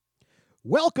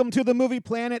Welcome to the Movie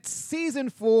Planet Season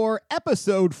 4,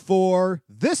 Episode 4.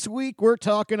 This week we're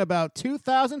talking about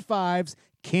 2005's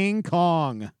King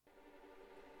Kong.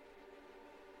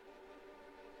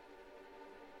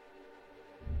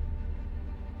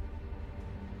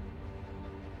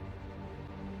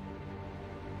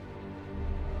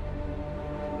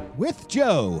 With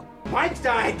Joe. Mike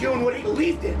died doing what he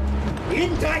believed in. He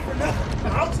didn't die for nothing.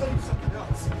 But I'll tell you something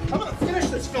else. I'm gonna finish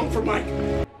this film for Mike.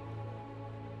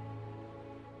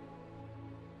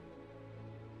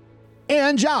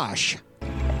 And Josh.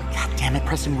 God damn it,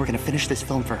 Preston, we're gonna finish this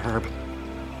film for Herb.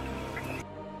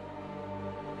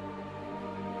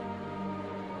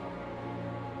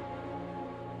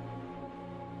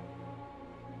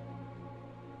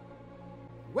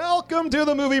 Welcome to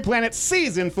the Movie Planet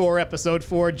Season 4, Episode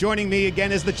 4. Joining me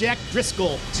again is the Jack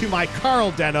Driscoll to my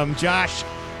Carl Denham, Josh.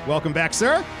 Welcome back,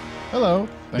 sir. Hello.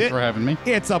 Thanks for having me.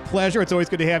 It's a pleasure. It's always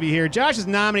good to have you here. Josh is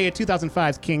nominated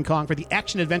 2005's King Kong for the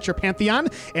Action-Adventure Pantheon,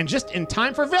 and just in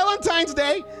time for Valentine's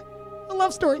Day, a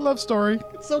love story. Love story.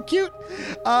 It's so cute.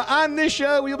 On this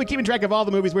show, we'll be keeping track of all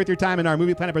the movies worth your time in our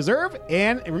Movie Planet Preserve.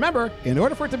 And remember, in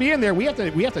order for it to be in there, we have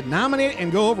to nominate it and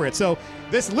go over it. So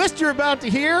this list you're about to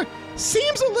hear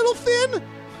seems a little thin,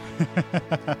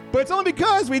 but it's only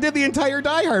because we did the entire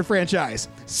Die Hard franchise.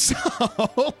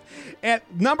 So at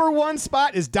number one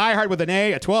spot is Die Hard with an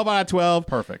A, a 12 out of 12.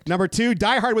 Perfect. Number two,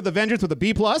 Die Hard with a Vengeance with a B+,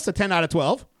 a 10 out of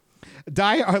 12.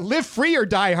 Live Free or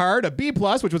Die Hard, a B+,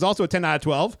 which was also a 10 out of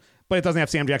 12. But it doesn't have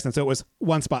Sam Jackson, so it was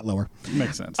one spot lower.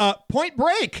 Makes sense. Point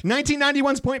Break.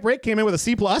 1991's Point Break came in with a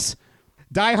C+.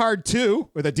 Die Hard 2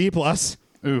 with a D+.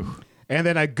 Ooh. And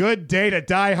then A Good Day to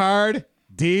Die Hard,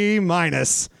 D-.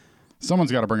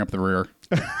 Someone's got to bring up the rear.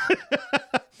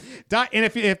 And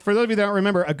if for those of you that don't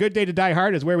remember, A Good Day to Die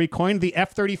Hard is where we coined the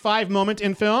F-35 moment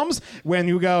in films when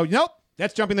you go, nope,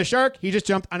 that's jumping the shark. He just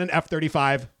jumped on an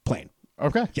F-35 plane.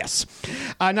 Okay. Yes.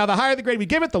 Now, the higher the grade we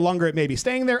give it, the longer it may be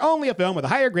staying there. Only a film with a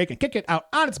higher grade can kick it out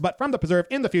on its butt from the preserve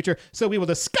in the future. So we will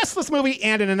discuss this movie,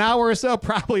 and in an hour or so,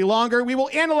 probably longer, we will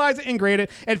analyze it and grade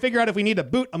it and figure out if we need to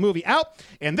boot a movie out.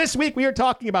 And this week, we are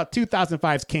talking about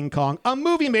 2005's King Kong, a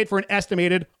movie made for an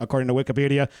estimated, according to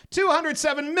Wikipedia,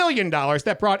 $207 million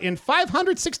that brought in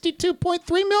 $562.3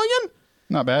 million.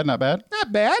 Not bad, not bad.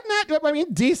 Not bad.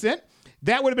 Decent.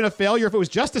 That would have been a failure if it was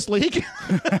Justice League.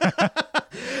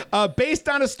 Based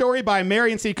on a story by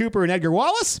Marion C. Cooper and Edgar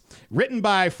Wallace, written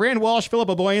by Fran Walsh, Philip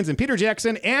Boyens, and Peter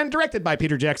Jackson, and directed by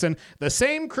Peter Jackson, the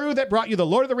same crew that brought you the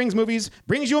Lord of the Rings movies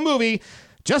brings you a movie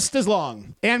just as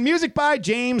long. And music by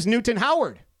James Newton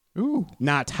Howard. Ooh.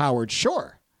 Not Howard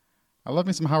Shore. I love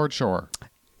me some Howard Shore.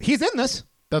 He's in this.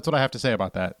 That's what I have to say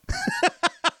about that.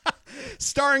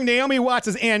 Starring Naomi Watts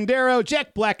as Ann Darrow,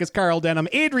 Jack Black as Carl Denham,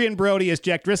 Adrian Brody as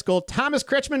Jack Driscoll, Thomas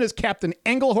Kretschmann as Captain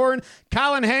Englehorn,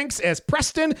 Colin Hanks as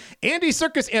Preston, Andy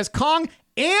Serkis as Kong,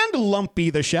 and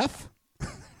Lumpy the Chef.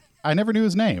 I never knew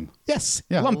his name. Yes,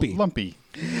 Yeah, Lumpy. Lumpy.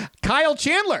 Kyle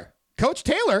Chandler, Coach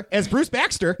Taylor as Bruce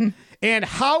Baxter, and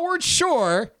Howard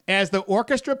Shore as the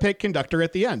orchestra pit conductor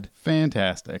at the end.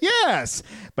 Fantastic. Yes.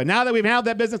 But now that we've handled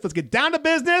that business, let's get down to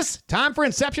business. Time for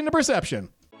Inception to Perception.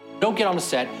 Don't get on the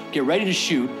set, get ready to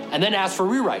shoot, and then ask for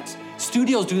rewrites.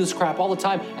 Studios do this crap all the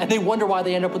time, and they wonder why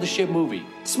they end up with a shit movie.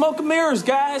 Smoke and mirrors,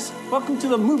 guys. Welcome to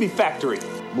the movie factory.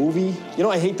 Movie? You know,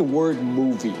 I hate the word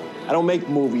movie. I don't make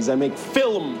movies, I make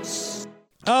films.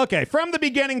 Okay, from the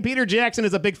beginning, Peter Jackson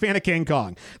is a big fan of King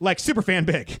Kong. Like, super fan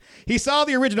big. He saw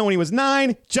the original when he was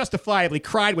 9, justifiably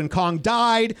cried when Kong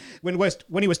died. When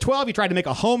he was 12, he tried to make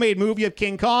a homemade movie of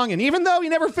King Kong, and even though he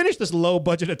never finished this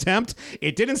low-budget attempt,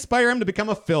 it did inspire him to become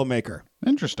a filmmaker.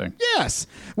 Interesting. Yes.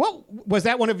 Well, was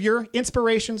that one of your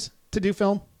inspirations to do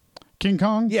film? King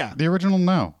Kong? Yeah. The original,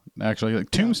 no. Actually, like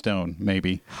Tombstone,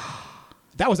 maybe.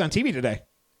 That was on TV today.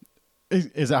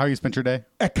 Is that how you spent your day?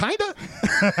 Kinda.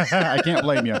 I can't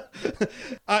blame you.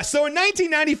 So in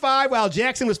 1995, while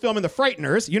Jackson was filming The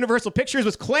Frighteners, Universal Pictures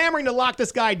was clamoring to lock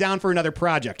this guy down for another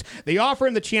project. They offer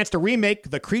him the chance to remake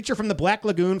The Creature from the Black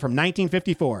Lagoon from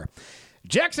 1954.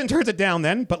 Jackson turns it down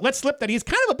then, but lets slip that he's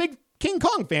kind of a big King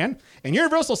Kong fan, and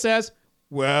Universal says,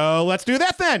 well, let's do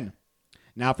that then.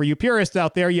 Now, for you purists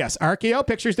out there, yes, RKO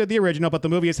Pictures did the original, but the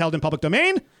movie is held in public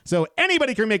domain, so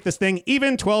anybody can make this thing,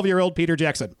 even 12-year-old Peter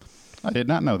Jackson. I did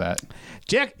not know that.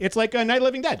 Jack, it's like a Night of the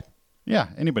Living Dead. Yeah,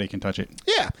 anybody can touch it.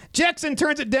 Yeah. Jackson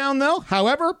turns it down, though.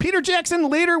 However, Peter Jackson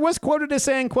later was quoted as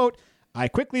saying, quote, I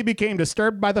quickly became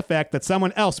disturbed by the fact that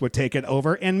someone else would take it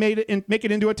over and make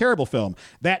it into a terrible film.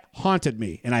 That haunted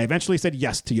me, and I eventually said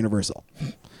yes to Universal.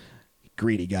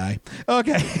 Greedy guy.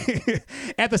 Okay.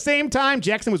 At the same time,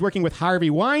 Jackson was working with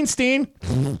Harvey Weinstein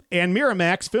and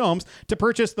Miramax Films to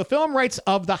purchase the film rights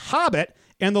of The Hobbit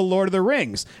and The Lord of the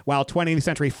Rings, while 20th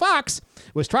Century Fox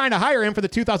was trying to hire him for the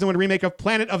 2001 remake of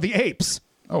Planet of the Apes.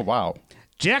 Oh, wow.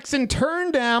 Jackson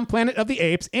turned down Planet of the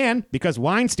Apes, and because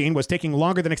Weinstein was taking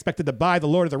longer than expected to buy the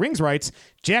Lord of the Rings rights,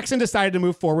 Jackson decided to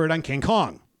move forward on King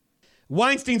Kong.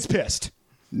 Weinstein's pissed.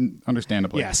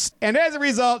 Understandably. Yes. And as a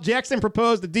result, Jackson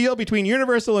proposed a deal between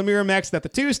Universal and Miramax that the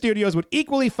two studios would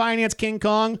equally finance King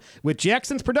Kong with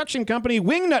Jackson's production company,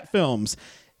 Wingnut Films.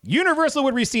 Universal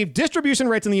would receive distribution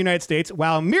rights in the United States,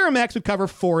 while Miramax would cover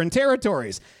foreign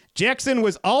territories. Jackson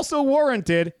was also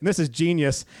warranted, and this is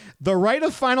genius, the right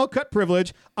of final cut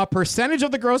privilege, a percentage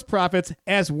of the gross profits,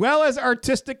 as well as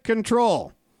artistic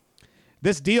control.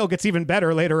 This deal gets even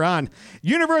better later on.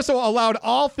 Universal allowed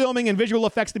all filming and visual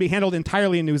effects to be handled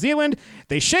entirely in New Zealand.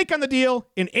 They shake on the deal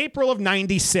in April of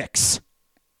 96.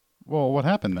 Well, what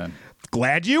happened then?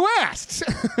 Glad you asked.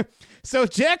 So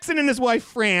Jackson and his wife,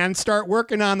 Fran, start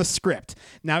working on the script.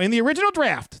 Now, in the original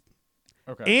draft,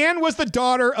 Anne was the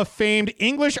daughter of famed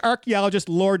English archaeologist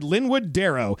Lord Linwood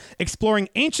Darrow, exploring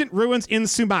ancient ruins in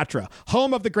Sumatra,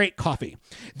 home of the Great Coffee.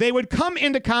 They would come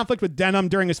into conflict with Denham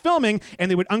during his filming, and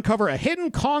they would uncover a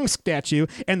hidden Kong statue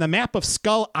and the map of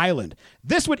Skull Island.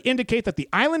 This would indicate that the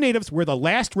island natives were the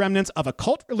last remnants of a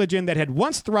cult religion that had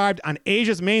once thrived on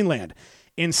Asia's mainland.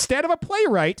 Instead of a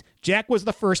playwright, Jack was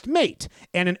the first mate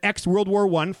and an ex-World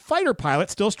War I fighter pilot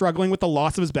still struggling with the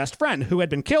loss of his best friend, who had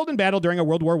been killed in battle during a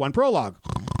World War I prologue.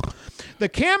 The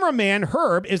cameraman,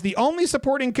 Herb, is the only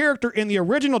supporting character in the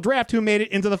original draft who made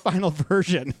it into the final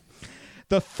version.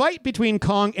 The fight between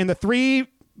Kong and the three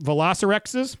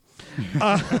Velocirexes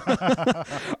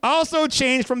also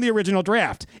changed from the original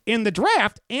draft. In the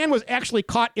draft, Anne was actually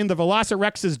caught in the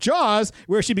Velocirex's jaws,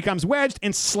 where she becomes wedged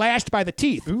and slashed by the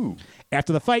teeth. Ooh.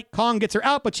 After the fight, Kong gets her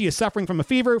out, but she is suffering from a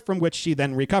fever from which she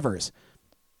then recovers.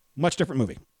 Much different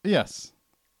movie. Yes.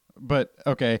 But,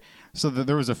 okay, so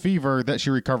there was a fever that she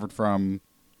recovered from.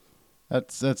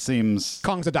 That seems...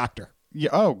 Kong's a doctor. Yeah.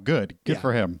 Oh, good. Good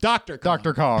for him. Dr. Kong.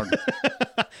 Dr. Kong.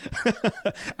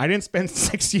 I didn't spend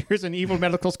 6 years in evil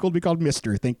medical school to be called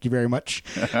Mr. Thank you very much.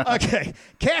 Okay.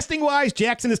 Casting-wise,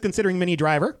 Jackson is considering Minnie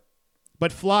Driver,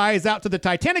 but flies out to the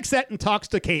Titanic set and talks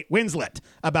to Kate Winslet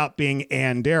about being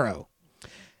Anne Darrow.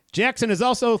 Jackson is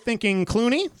also thinking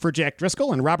Clooney for Jack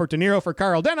Driscoll and Robert De Niro for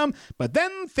Carl Denham, but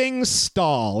then things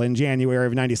stall in January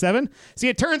of 97. See,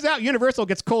 it turns out Universal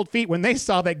gets cold feet when they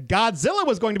saw that Godzilla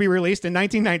was going to be released in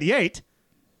 1998,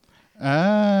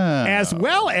 as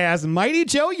well as Mighty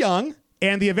Joe Young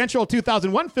and the eventual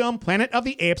 2001 film Planet of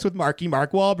the Apes with Mark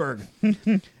Wahlberg.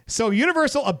 So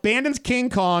Universal abandons King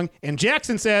Kong, and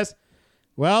Jackson says,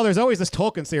 well, there's always this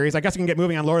Tolkien series. I guess I can get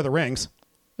moving on Lord of the Rings.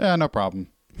 Yeah, no problem.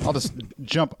 I'll just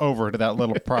jump over to that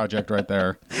little project right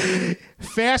there.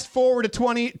 Fast forward to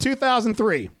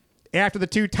 2003. After The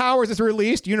Two Towers is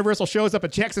released, Universal shows up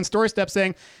at Jackson's doorstep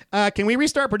saying, can we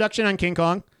restart production on King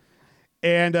Kong?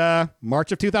 And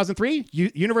March of 2003,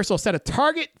 Universal set a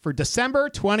target for December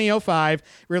 2005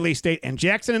 release date, and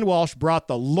Jackson and Walsh brought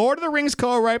the Lord of the Rings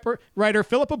co-writer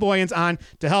Philippa Boyens on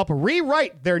to help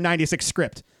rewrite their 96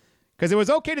 script. Because it was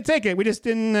okay to take it, we just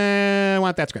didn't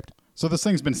want that script. So this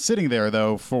thing's been sitting there,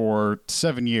 though, for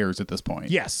 7 years at this point.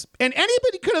 Yes. And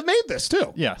anybody could have made this,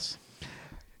 too. Yes.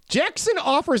 Jackson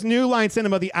offers New Line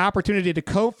Cinema the opportunity to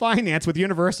co-finance with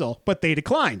Universal, but they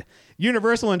declined.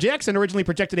 Universal and Jackson originally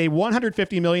projected a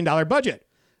 $150 million budget,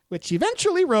 which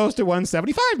eventually rose to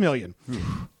 $175 million.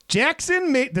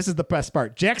 Jackson made, this is the best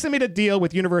part, Jackson made a deal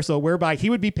with Universal whereby he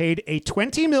would be paid a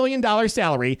 $20 million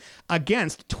salary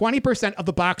against 20% of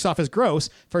the box office gross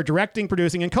for directing,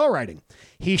 producing, and co-writing.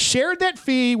 He shared that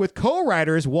fee with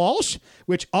co-writers Walsh,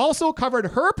 which also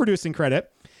covered her producing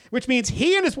credit, which means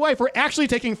he and his wife were actually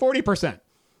taking 40%.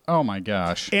 Oh my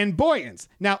gosh. And Boyens.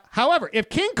 Now, however, if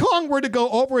King Kong were to go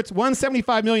over its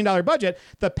 $175 million budget,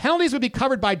 the penalties would be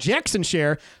covered by Jackson's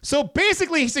share. So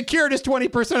basically, he secured his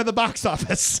 20% of the box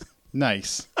office.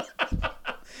 Nice.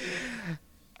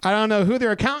 I don't know who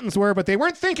their accountants were, but they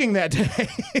weren't thinking that day.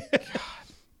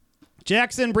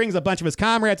 Jackson brings a bunch of his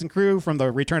comrades and crew from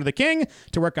the Return of the King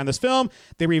to work on this film.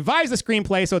 They revise the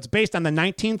screenplay so it's based on the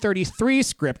 1933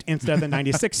 script instead of the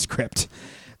 96 script.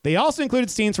 They also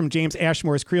included scenes from James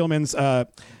Ashmore's Creelman's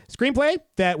screenplay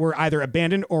that were either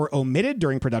abandoned or omitted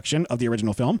during production of the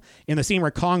original film. In the scene where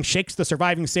Kong shakes the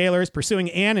surviving sailors pursuing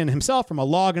Anne and himself from a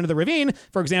log into the ravine,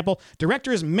 for example,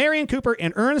 directors Marion Cooper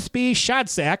and Ernest B.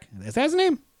 Schoedsack, is that his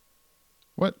name?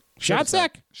 What?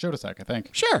 Schoedsack? Schoedsack, I think.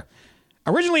 Sure.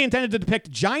 Originally intended to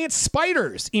depict giant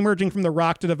spiders emerging from the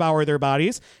rock to devour their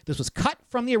bodies, this was cut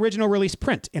from the original release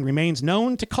print and remains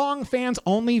known to Kong fans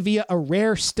only via a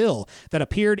rare still that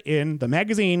appeared in the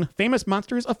magazine Famous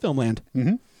Monsters of Filmland.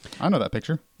 Mm-hmm. I know that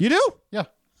picture. You do? Yeah.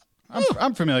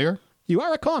 I'm familiar. You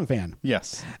are a Kong fan.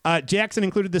 Yes. Jackson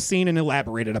included the scene and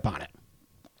elaborated upon it.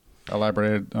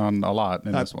 Elaborated on a lot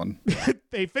in this one.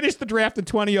 They finished the draft in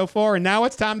 2004, and now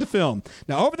it's time to film.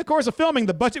 Now, over the course of filming,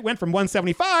 the budget went from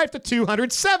 $175 to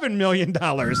 $207 million.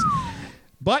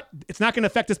 But it's not going to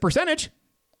affect his percentage.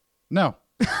 No.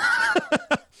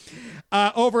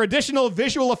 Over additional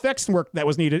visual effects work that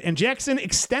was needed, and Jackson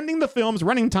extending the film's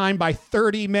running time by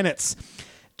 30 minutes.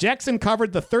 Jackson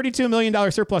covered the $32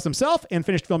 million surplus himself and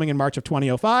finished filming in March of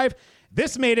 2005.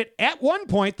 This made it, at one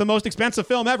point, the most expensive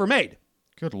film ever made.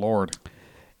 Good Lord.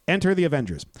 Enter the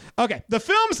Avengers. Okay, the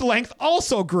film's length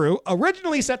also grew.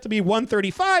 Originally set to be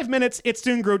 135 minutes, it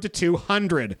soon grew to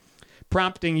 200,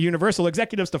 prompting Universal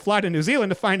executives to fly to New Zealand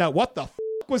to find out what the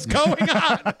was going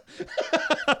on.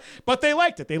 But they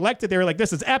liked it. They were like,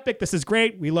 this is epic. This is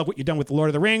great. We love what you've done with The Lord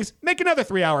of the Rings. Make another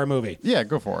 3-hour movie. Yeah,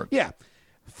 go for it. Yeah.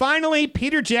 Finally,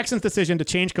 Peter Jackson's decision to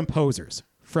change composers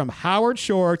from Howard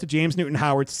Shore to James Newton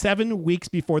Howard 7 weeks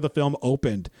before the film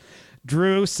opened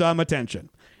drew some attention.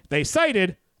 They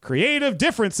cited creative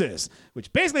differences,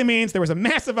 which basically means there was a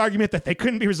massive argument that they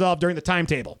couldn't be resolved during the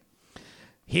timetable.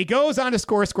 He goes on to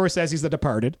score Scorsese's The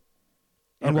Departed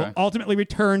and will ultimately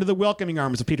return to the welcoming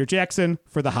arms of Peter Jackson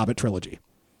for the Hobbit trilogy.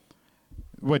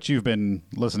 Which you've been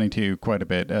listening to quite a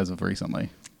bit as of recently.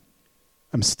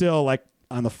 I'm still like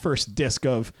on the first disc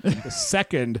of the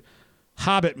second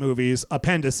Hobbit movie's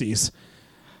appendices.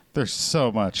 There's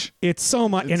so much. It's so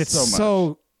much. And it's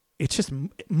so it's just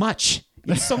much.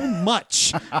 It's so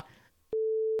much.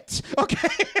 Okay.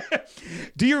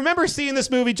 Do you remember seeing this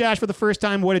movie, Josh, for the first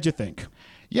time? What did you think?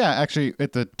 Yeah, actually,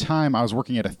 at the time, I was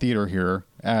working at a theater here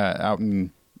out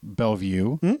in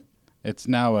Bellevue. It's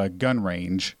now a gun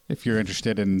range, if you're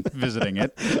interested in visiting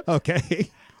it. Okay.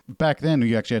 Back then,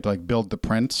 you actually had to like build the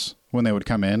prints when they would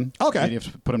come in. Okay. You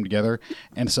have to put them together.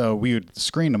 And so we would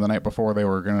screen them the night before they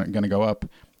were going to go up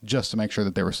just to make sure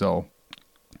that they were still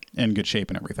in good shape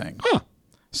and everything. Huh.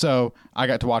 So I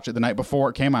got to watch it the night before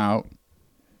it came out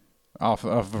off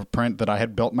of a print that I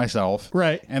had built myself.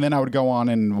 Right. And then I would go on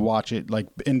and watch it like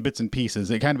in bits and pieces.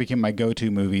 It kind of became my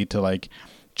go-to movie to like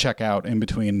check out in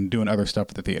between doing other stuff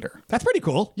at the theater. That's pretty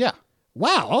cool. Yeah.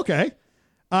 Wow. Okay.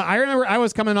 I remember I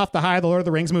was coming off the high of the Lord of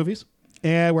the Rings movies,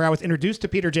 where I was introduced to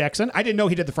Peter Jackson. I didn't know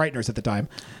he did The Frighteners at the time.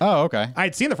 Oh, okay. I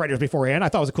had seen The Frighteners beforehand. I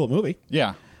thought it was a cool movie.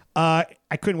 Yeah. I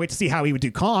couldn't wait to see how he would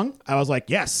do Kong. I was like,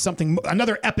 yes,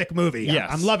 another epic movie. Yes.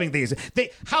 I'm loving these.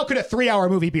 How could a 3-hour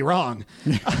movie be wrong?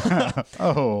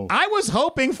 Oh. I was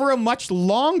hoping for a much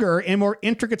longer and more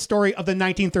intricate story of the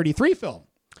 1933 film.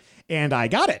 And I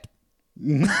got it.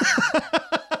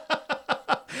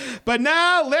 But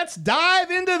now let's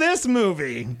dive into this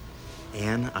movie.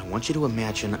 Anne, I want you to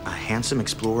imagine a handsome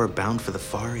explorer bound for the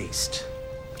Far East.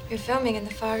 You're filming in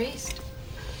the Far East?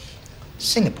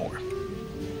 Singapore.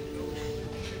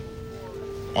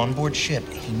 On board ship,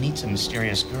 he meets a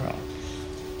mysterious girl.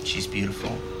 She's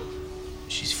beautiful.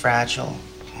 She's fragile,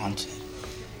 haunted.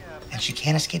 And she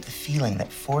can't escape the feeling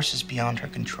that forces beyond her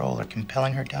control are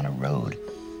compelling her down a road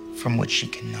from which she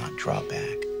cannot draw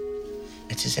back.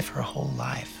 It's as if her whole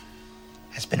life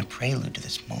has been a prelude to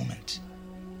this moment.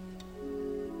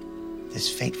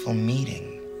 This fateful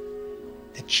meeting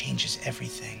that changes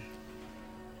everything.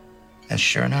 And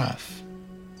sure enough,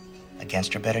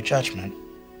 against her better judgment,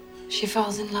 She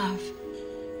falls in love.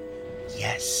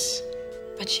 yes,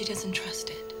 But she doesn't trust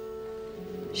it.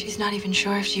 She's not even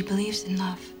sure if she believes in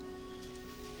love.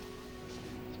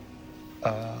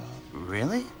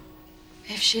 really?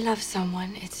 If she loves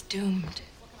someone, it's doomed.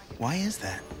 Why is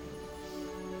that?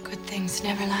 Good things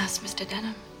never last, Mr.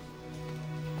 Denham.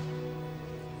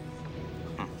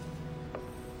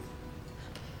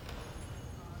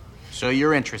 So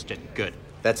you're interested. Good.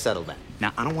 That's settled then.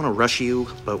 Now, I don't want to rush you,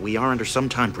 but we are under some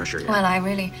time pressure here. Well, I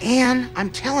really... Anne, I'm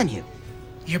telling you.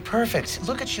 You're perfect.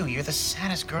 Look at you. You're the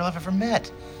saddest girl I've ever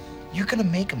met. You're gonna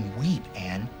make them weep,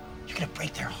 Anne. You're gonna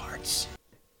break their hearts.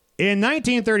 In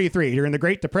 1933, during the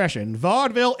Great Depression,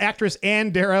 vaudeville actress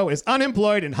Ann Darrow is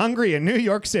unemployed and hungry in New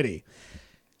York City.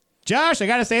 Josh, I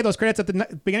gotta say, those credits at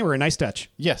the beginning were a nice touch.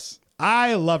 Yes.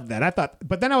 I loved that. I thought,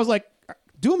 but then I was like,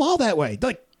 do them all that way.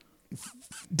 Like,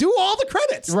 do all the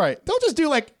credits. Right. Don't just do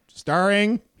like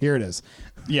starring. Here it is.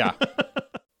 Yeah.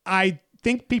 I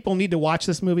think people need to watch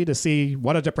this movie to see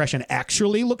what a depression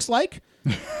actually looks like.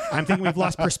 I'm thinking we've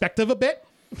lost perspective a bit.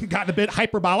 Gotten a bit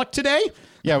hyperbolic today.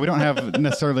 Yeah, we don't have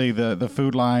necessarily the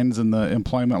food lines and the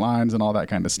employment lines and all that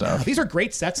kind of stuff. These are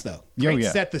great sets, though. Oh, Great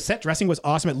yeah. set. The set dressing was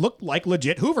awesome. It looked like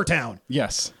legit Hoovertown.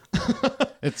 Yes.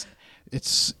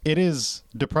 It is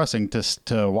depressing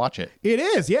to watch it. It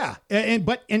is, yeah. And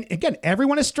again,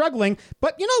 everyone is struggling.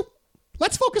 But,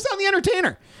 Let's focus on the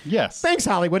entertainer. Yes. Thanks,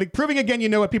 Hollywood. Proving again you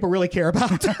know what people really care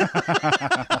about.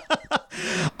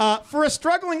 For a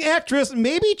struggling actress,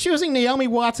 maybe choosing Naomi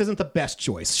Watts isn't the best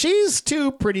choice. She's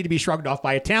too pretty to be shrugged off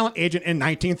by a talent agent in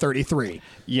 1933.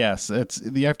 Yes, it's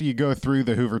after you go through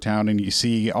the Hoovertown and you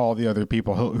see all the other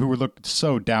people who look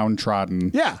so downtrodden.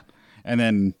 Yeah. And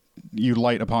then you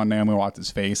light upon Naomi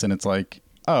Watts' face and it's like,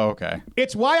 oh, okay.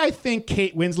 It's why I think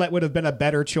Kate Winslet would have been a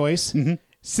better choice.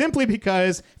 Simply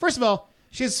because, first of all,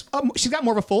 she's got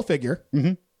more of a full figure.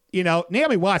 You know,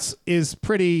 Naomi Watts is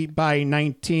pretty by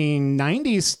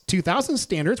 1990s, 2000s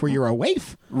standards where you're a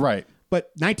waif. Right.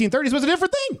 But 1930s was a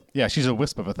different thing. Yeah, she's a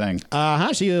wisp of a thing.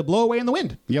 She blow away in the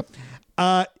wind. Yep.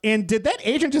 And did that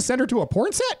agent just send her to a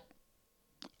porn set?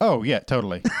 Oh, yeah,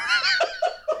 totally.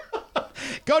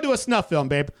 Go to a snuff film,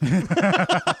 babe.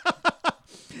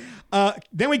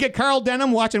 Then we get Carl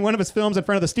Denham watching one of his films in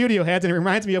front of the studio heads, and it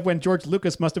reminds me of when George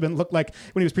Lucas must have looked like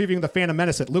when he was previewing The Phantom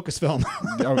Menace at Lucasfilm.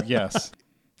 Oh, yes.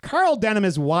 Carl Denham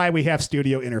is why we have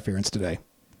studio interference today.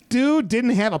 Dude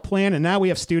didn't have a plan, and now we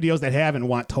have studios that have and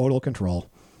want total control.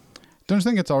 Don't you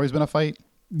think it's always been a fight?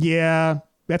 Yeah,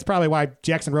 that's probably why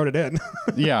Jackson wrote it in.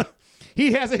 Yeah.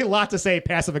 He has a lot to say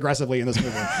passive-aggressively in this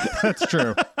movie. That's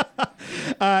true.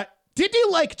 Did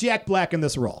you like Jack Black in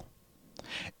this role?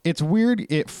 It's weird.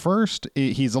 At first,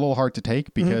 he's a little hard to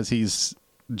take because he's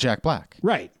Jack Black.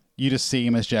 Right. You just see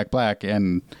him as Jack Black,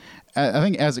 and I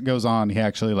think as it goes on, he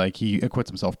actually he acquits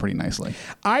himself pretty nicely.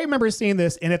 I remember seeing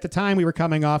this, and at the time we were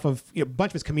coming off of a bunch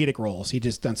of his comedic roles. He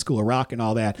just done School of Rock and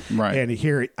all that. Right. And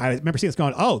here, I remember seeing this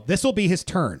going, oh, this will be his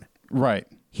turn. Right.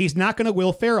 He's not going to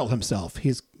Will Ferrell himself.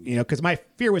 He's, because my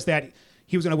fear was that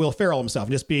he was going to Will Ferrell himself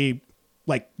and just be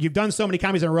like, you've done so many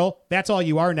comedies in a row, that's all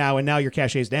you are now, and now your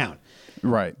cachet's down.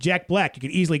 Right. Jack Black, you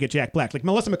could easily get Jack Black. Like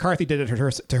Melissa McCarthy did it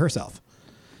to herself.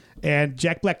 And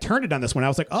Jack Black turned it on this one. I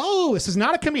was like, oh, this is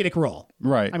not a comedic role.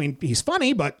 Right. I mean, he's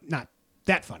funny, but not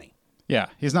that funny. Yeah,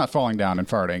 he's not falling down and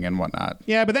farting and whatnot.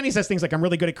 Yeah, but then he says things like, I'm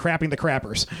really good at crapping the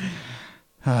crappers.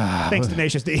 Thanks,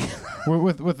 Tenacious D.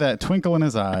 with that twinkle in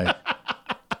his eye.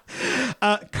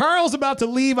 Carl's about to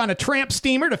leave on a tramp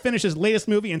steamer to finish his latest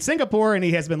movie in Singapore, and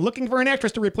he has been looking for an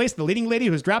actress to replace the leading lady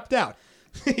who's dropped out.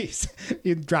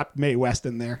 He dropped Mae West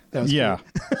in there. That was cute.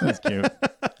 That's cute.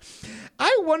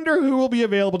 I wonder who will be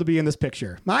available to be in this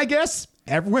picture. My guess,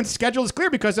 everyone's schedule is clear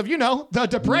because of, the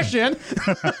Depression.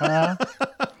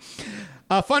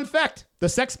 Fun fact, the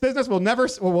sex business will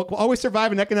always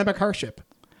survive an economic hardship.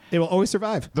 It will always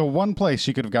survive. The one place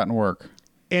she could have gotten work.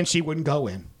 And she wouldn't go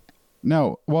in.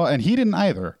 No. Well, and he didn't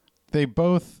either. They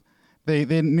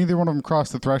neither one of them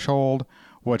crossed the threshold,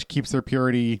 which keeps their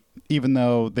purity, even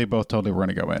though they both totally were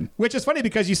going to go in. Which is funny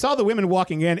because you saw the women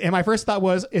walking in, and my first thought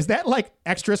was, is that like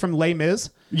extras from Les Mis?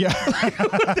 Yeah.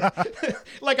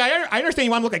 Like, I understand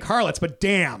you want to look like harlots, but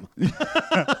damn.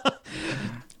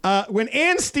 When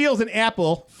Anne steals an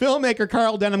apple, filmmaker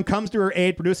Carl Denham comes to her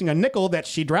aid, producing a nickel that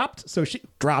she dropped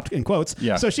in quotes,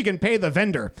 so she can pay the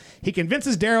vendor. He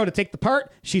convinces Darrow to take the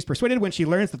part. She's persuaded when she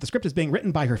learns that the script is being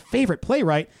written by her favorite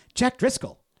playwright, Jack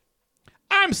Driscoll.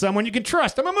 I'm someone you can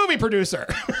trust. I'm a movie producer.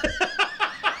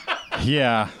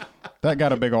 Yeah, that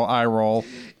got a big old eye roll.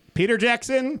 Peter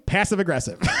Jackson, passive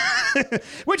aggressive.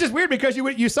 Which is weird because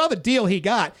you saw the deal he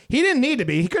got. He didn't need to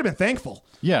be. He could have been thankful.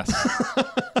 Yes.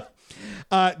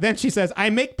 Then she says, I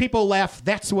make people laugh.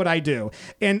 That's what I do.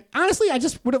 And honestly, I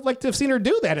just would have liked to have seen her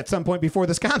do that at some point before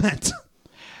this comment.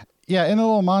 Yeah, in a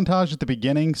little montage at the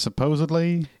beginning,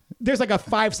 supposedly. There's like a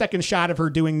 5-second shot of her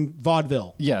doing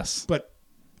vaudeville. Yes. But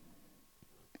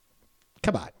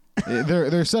come on.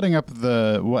 They're setting up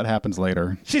what happens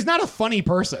later. She's not a funny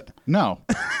person. No.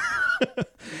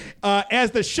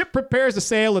 As the ship prepares to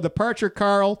sail a departure,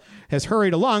 Carl has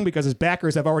hurried along because his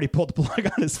backers have already pulled the plug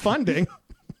on his funding.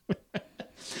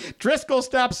 Driscoll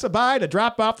stops by to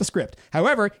drop off the script.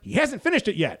 However, he hasn't finished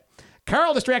it yet.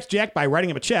 Carl distracts Jack by writing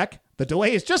him a check. The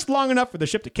delay is just long enough for the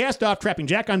ship to cast off, trapping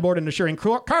Jack on board and assuring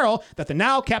Carl that the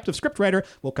now captive scriptwriter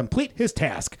will complete his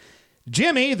task.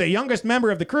 Jimmy, the youngest member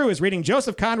of the crew, is reading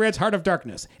Joseph Conrad's Heart of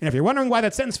Darkness. And if you're wondering why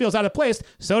that sentence feels out of place,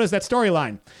 so does that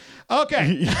storyline.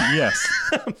 Okay. Yes.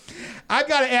 I've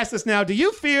got to ask this now. Do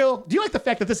you like the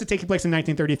fact that this is taking place in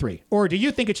 1933? Or do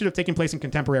you think it should have taken place in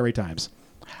contemporary times?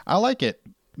 I like it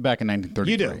back in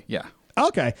 1933. You do? Yeah.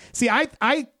 Okay. See, I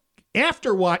at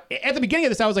the beginning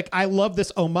of this, I was like, I love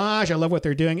this homage. I love what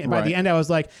they're doing. And by the end, I was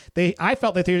like, I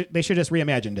felt that they should have just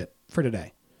reimagined it for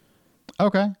today.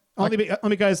 Okay. Only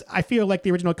because I feel like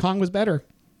the original Kong was better.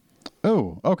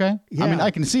 Oh, okay. Yeah. I mean, I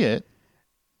can see it.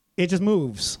 It just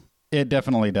moves. It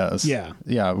definitely does. Yeah.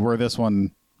 Yeah, where this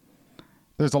one,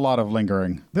 there's a lot of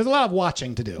lingering. There's a lot of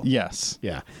watching to do. Yes.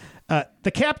 Yeah.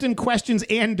 The captain questions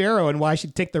Ann Darrow and why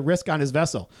she'd take the risk on his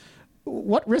vessel.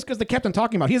 What risk is the captain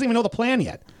talking about? He doesn't even know the plan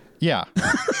yet. Yeah.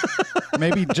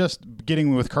 Maybe just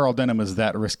getting with Carl Denham is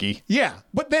that risky. Yeah,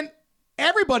 but then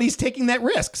everybody's taking that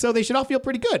risk, so they should all feel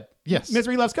pretty good. Yes.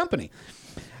 Misery loves company.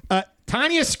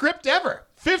 Tiniest script ever.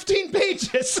 15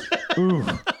 pages. Ooh.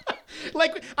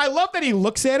 Like, I love that he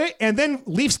looks at it and then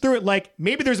leafs through it like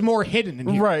maybe there's more hidden in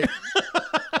here. Right.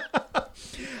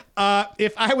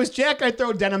 If I was Jack, I'd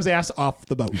throw Denham's ass off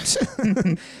the boat.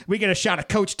 We get a shot of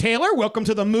Coach Taylor. Welcome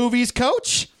to the movies,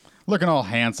 Coach. Looking all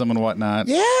handsome and whatnot.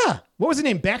 Yeah. What was his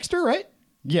name? Baxter, right?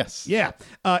 Yes. Yeah.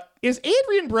 Is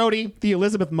Adrian Brody the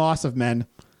Elizabeth Moss of men?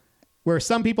 Where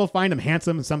some people find him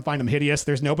handsome and some find him hideous.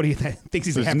 There's nobody that thinks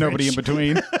he's There's nobody in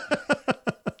between.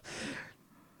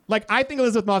 Like, I think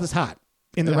Elizabeth Moss is hot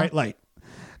in the right light.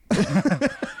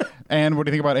 And what do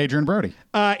you think about Adrian Brody?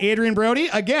 Adrian Brody,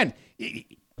 again,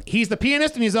 he's the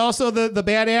pianist and he's also the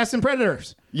badass in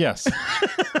Predators. Yes.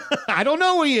 I don't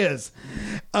know who he is.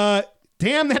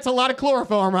 Damn, that's a lot of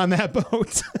chloroform on that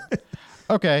boat.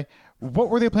 Okay. What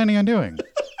were they planning on doing?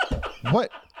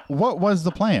 What was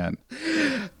the plan?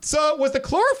 So was the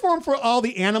chloroform for all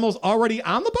the animals already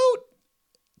on the boat?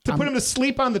 To put them to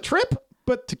sleep on the trip?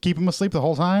 But to keep them asleep the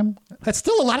whole time? That's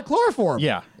still a lot of chloroform.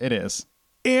 Yeah, it is.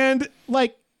 And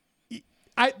like,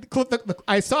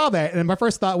 I saw that and my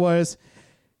first thought was,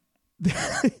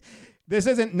 this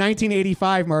isn't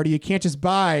 1985, Marty. You can't just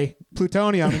buy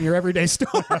plutonium in your everyday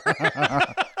store.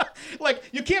 Like,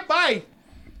 you can't buy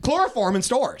chloroform in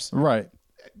stores. Right.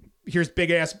 Here's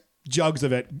big ass jugs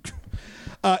of it.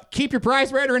 Keep your prize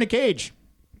fighter in a cage.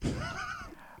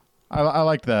 I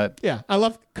like that. Yeah, I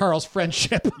love Carl's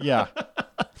friendship. Yeah.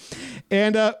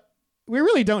 And we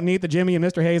really don't need the Jimmy and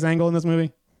Mr. Hayes angle in this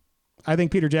movie. I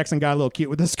think Peter Jackson got a little cute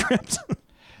with the script.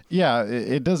 Yeah,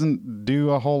 it doesn't do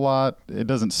a whole lot. It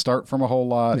doesn't start from a whole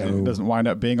lot. No. It doesn't wind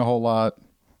up being a whole lot.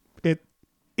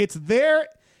 It's there.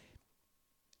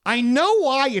 I know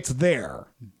why it's there.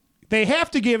 They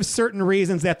have to give certain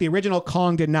reasons that the original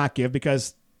Kong did not give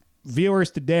because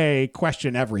viewers today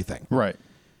question everything. Right.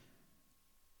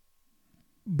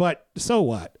 But so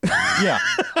what? Yeah.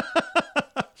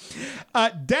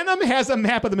 Denham has a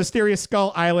map of the mysterious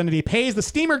Skull Island, and he pays the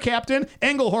steamer captain,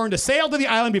 Engelhorn, to sail to the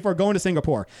island before going to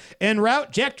Singapore. En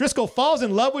route, Jack Driscoll falls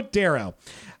in love with Darrow.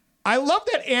 I love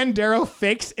that Ann Darrow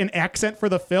fakes an accent for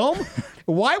the film.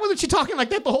 Why wasn't she talking like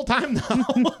that the whole time,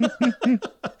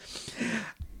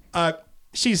 though?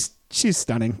 She's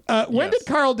stunning. When did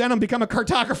Carl Denham become a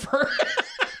cartographer?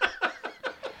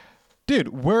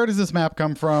 Dude, where does this map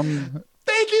come from?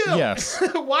 Thank you. Yes.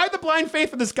 Why the blind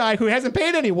faith of this guy who hasn't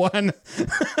paid anyone?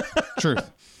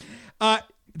 Truth.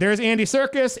 There's Andy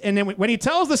Serkis, and then when he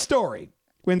tells the story,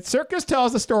 when Serkis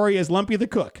tells the story as Lumpy the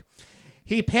cook,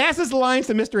 he passes the lines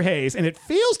to Mr. Hayes, and it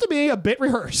feels to me a bit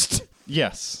rehearsed.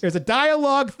 Yes. There's a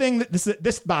dialogue thing that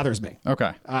this bothers me.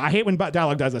 Okay. I hate when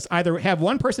dialogue does this. Either have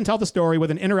one person tell the story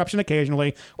with an interruption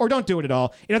occasionally, or don't do it at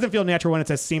all. It doesn't feel natural when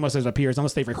it's as seamless as it appears,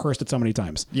 unless they've rehearsed it so many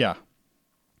times. Yeah.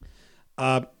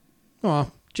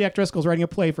 Jack Driscoll's writing a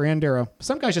play for Ann Darrow.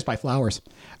 Some guys just buy flowers.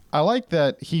 I like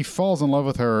that he falls in love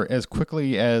with her as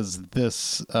quickly as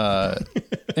this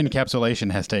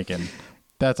encapsulation has taken.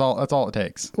 That's all it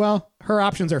takes. Well, her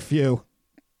options are few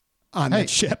on that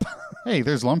ship. Hey,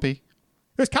 there's Lumpy.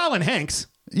 There's Colin Hanks.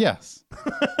 Yes.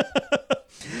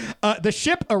 The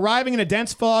ship arriving in a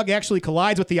dense fog actually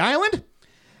collides with the island.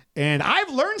 And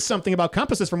I've learned something about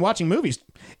compasses from watching movies.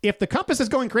 If the compass is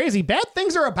going crazy, bad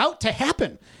things are about to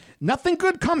happen. Nothing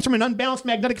good comes from an unbalanced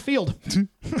magnetic field.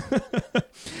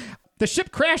 The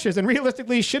ship crashes and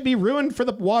realistically should be ruined for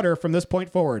the water from this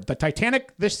point forward. The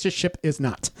Titanic, this ship is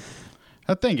not.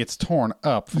 That thing gets torn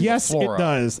up from Yes, the floor it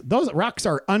does. Those rocks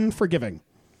are unforgiving.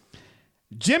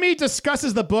 Jimmy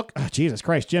discusses the book. Oh, Jesus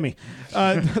Christ, Jimmy.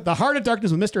 The Heart of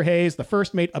Darkness with Mr. Hayes, the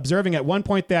first mate, observing at one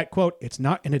point that, quote, it's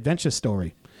not an adventure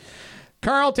story.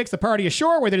 Carl takes the party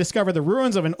ashore where they discover the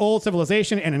ruins of an old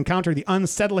civilization and encounter the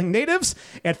unsettling natives.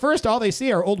 At first, all they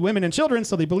see are old women and children,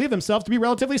 so they believe themselves to be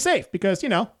relatively safe because,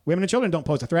 women and children don't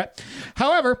pose a threat.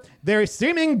 However, their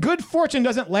seeming good fortune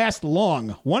doesn't last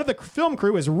long. One of the film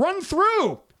crew is run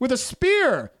through with a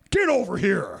spear. Get over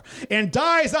here! And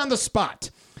dies on the spot.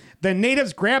 The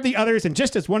natives grab the others, and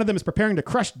just as one of them is preparing to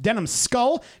crush Denham's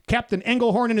skull, Captain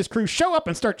Engelhorn and his crew show up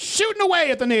and start shooting away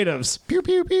at the natives. Pew,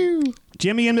 pew, pew.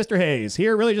 Jimmy and Mr. Hayes,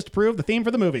 here really just to prove the theme for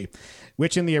the movie,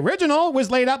 which in the original was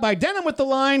laid out by Denham with the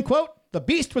line, quote, the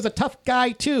beast was a tough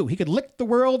guy too. He could lick the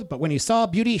world, but when he saw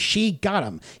beauty, she got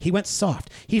him. He went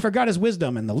soft. He forgot his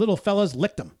wisdom, and the little fellas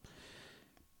licked him.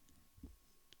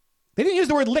 They didn't use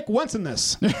the word lick once in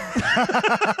this.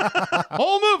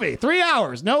 Whole movie, 3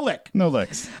 hours, no lick. No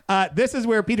licks. This is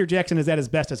where Peter Jackson is at his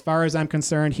best as far as I'm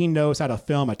concerned. He knows how to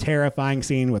film a terrifying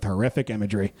scene with horrific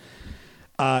imagery.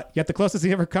 Yet the closest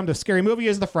he ever come to a scary movie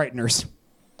is The Frighteners.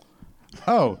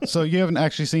 Oh, so you haven't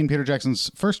actually seen Peter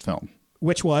Jackson's first film?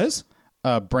 Which was?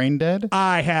 Brain Dead?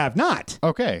 I have not.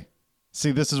 Okay.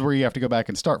 See, this is where you have to go back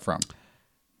and start from.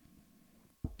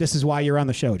 This is why you're on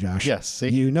the show, Josh. Yes. See?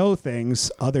 You know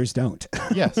things others don't.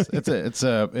 Yes. It's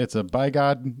a by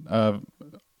God.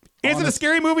 Is it a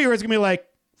scary movie or is it going to be like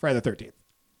Friday the 13th?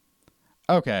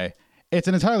 Okay. It's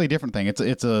an entirely different thing.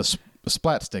 It's a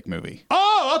splat stick movie.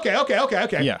 Oh,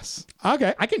 okay. Yes.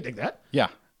 Okay, I can dig that. Yeah.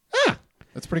 Ah.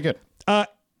 That's pretty good.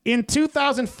 In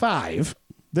 2005,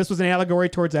 this was an allegory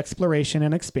towards exploration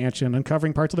and expansion,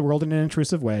 uncovering parts of the world in an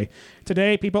intrusive way.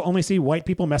 Today, people only see white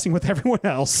people messing with everyone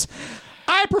else.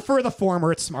 I prefer the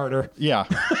former. It's smarter. Yeah.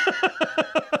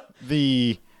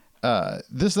 This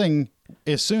thing,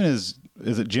 as soon as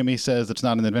is it Jimmy says it's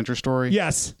not an adventure story?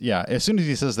 Yes. Yeah. As soon as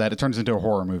he says that, it turns into a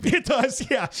horror movie. It does,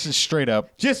 yeah. Just straight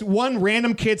up. Just one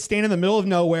random kid standing in the middle of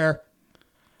nowhere.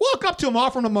 Walk up to him,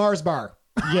 offer him a Mars bar.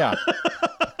 Yeah.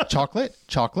 Chocolate.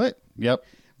 Yep.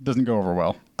 Doesn't go over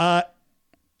well.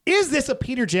 Is this a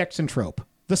Peter Jackson trope?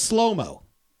 The slow-mo.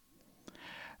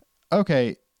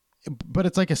 Okay. But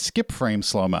it's like a skip frame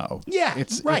slow-mo. Yeah,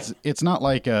 it's right. It's not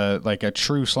like a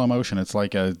true slow motion. It's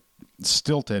like a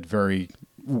stilted, very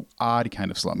odd kind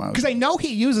of slow-mo. Because I know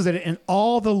he uses it in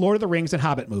all the Lord of the Rings and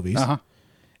Hobbit movies. Uh-huh.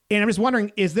 And I'm just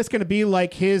wondering, is this going to be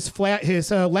like his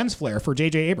lens flare for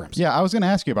J.J. Abrams? Yeah, I was going to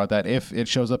ask you about that, if it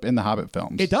shows up in the Hobbit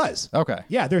films. It does. Okay.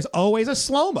 Yeah, there's always a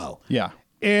slow-mo. Yeah.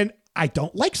 And I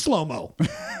don't like slow-mo.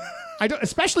 I don't,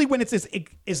 especially when it's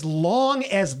as long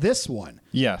as this one.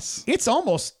 Yes. It's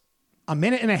almost a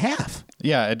minute and a half.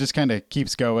 Yeah, it just kind of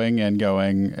keeps going and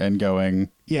going and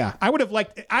going. Yeah, I would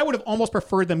have almost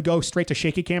preferred them go straight to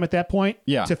shaky cam at that point.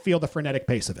 Yeah. To feel the frenetic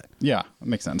pace of it. Yeah, that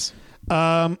makes sense.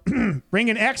 Bring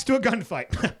an axe to a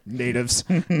gunfight. Natives.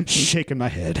 Shaking my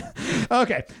head.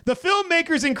 Okay. The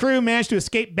filmmakers and crew managed to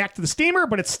escape back to the steamer,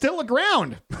 but it's still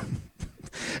aground.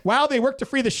 While they work to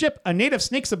free the ship, a native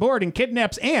sneaks aboard and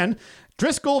kidnaps Anne.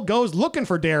 Driscoll goes looking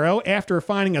for Darrow after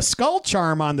finding a skull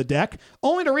charm on the deck,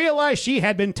 only to realize she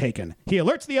had been taken. He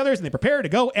alerts the others and they prepare to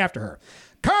go after her.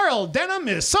 Carl Denham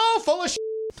is so full of shit.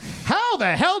 How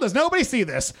the hell does nobody see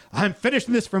this? I'm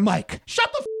finishing this for Mike.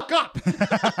 Shut the fuck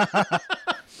up.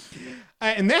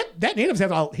 And that native's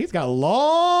he's got a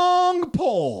long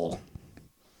pole.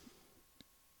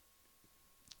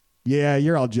 Yeah,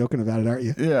 you're all joking about it, aren't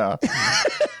you? Yeah.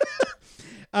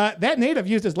 That native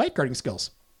used his lifeguarding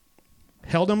skills.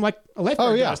 Held him like a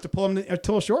lifeguard does to pull him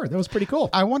to ashore. That was pretty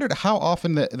cool. I wondered how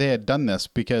often they had done this,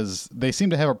 because they seem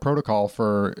to have a protocol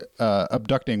for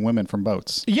abducting women from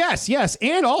boats. Yes.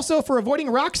 And also for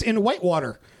avoiding rocks in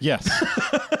whitewater. Yes.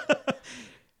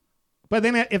 But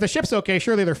then if the ship's okay,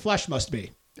 surely their flesh must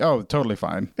be. Oh, totally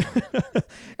fine.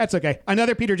 That's okay.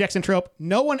 Another Peter Jackson trope.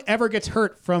 No one ever gets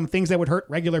hurt from things that would hurt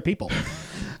regular people.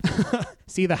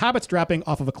 See the hobbits dropping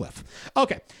off of a cliff.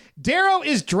 Okay. Darrow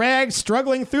is dragged,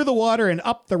 struggling through the water and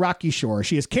up the rocky shore.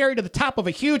 She is carried to the top of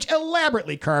a huge,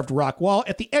 elaborately carved rock wall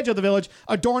at the edge of the village,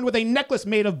 adorned with a necklace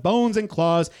made of bones and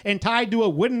claws and tied to a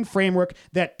wooden framework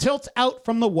that tilts out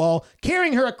from the wall,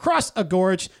 carrying her across a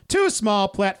gorge to a small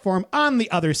platform on the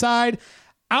other side.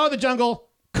 Out of the jungle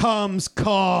comes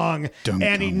Kong,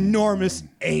 an enormous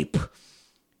ape.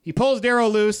 He pulls Darrow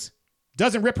loose,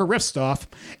 doesn't rip her wrists off,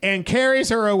 and carries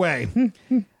her away.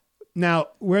 Now,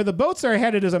 where the boats are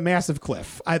headed is a massive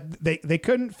cliff. They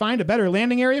couldn't find a better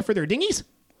landing area for their dinghies.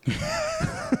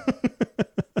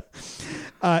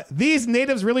 These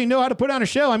natives really know how to put on a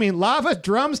show. I mean, lava,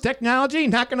 drums, technology,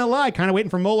 not going to lie. Kind of waiting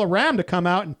for Mola Ram to come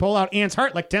out and pull out Anne's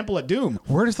heart like Temple of Doom.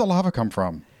 Where does the lava come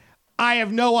from? I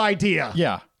have no idea.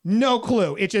 Yeah. No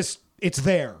clue. It's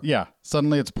there. Yeah.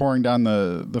 Suddenly it's pouring down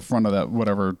the front of that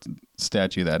whatever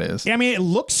statue that is. I mean, it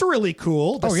looks really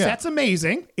cool. The set's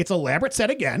amazing. It's elaborate set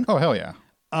again. Oh, hell yeah.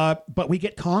 But we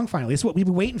get Kong finally. This is what we've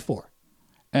been waiting for.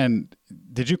 And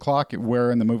did you clock where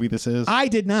in the movie this is? I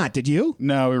did not. Did you?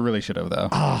 No, we really should have, though.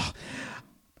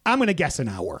 I'm going to guess an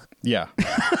hour. Yeah.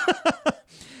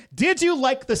 Did you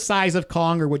like the size of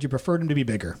Kong, or would you prefer him to be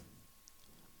bigger?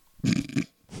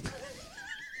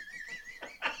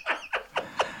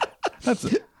 That's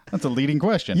a leading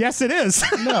question. Yes, it is.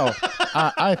 No,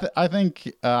 I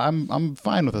think I'm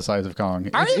fine with the size of Kong.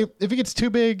 If it gets too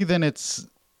big, then it's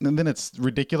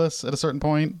ridiculous at a certain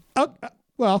point. Oh,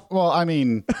 well, I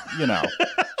mean, you know,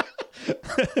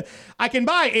 I can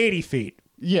buy 80 feet.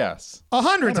 Yes,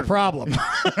 100's a problem.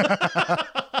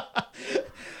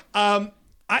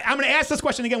 I'm going to ask this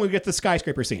question again when we get to the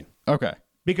skyscraper scene. Okay.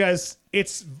 Because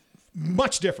it's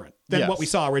much different than what we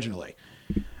saw originally.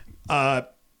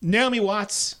 Naomi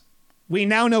Watts, we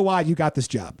now know why you got this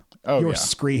job. Oh, Your yeah.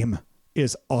 scream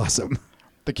is awesome.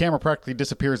 The camera practically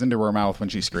disappears into her mouth when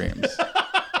she screams.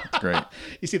 It's great.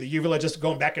 You see the uvula just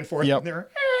going back and forth Yep. in there.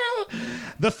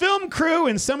 The film crew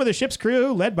and some of the ship's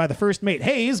crew, led by the first mate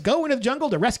Hayes, go into the jungle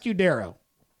to rescue Darrow.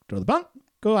 To the boat,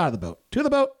 go out of the boat. To the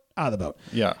boat, out of the boat.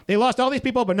 Yeah. They lost all these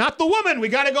people, but not the woman. We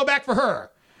got to go back for her.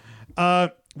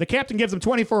 The captain gives them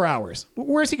 24 hours.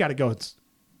 Where's he got to go?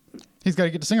 He's got to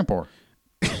get to Singapore.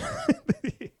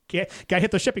 Got to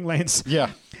hit the shipping lanes. Yeah.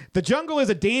 The jungle is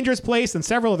a dangerous place, and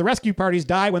several of the rescue parties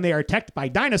die when they are attacked by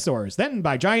dinosaurs, then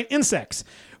by giant insects.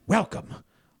 Welcome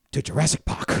to Jurassic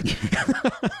Park.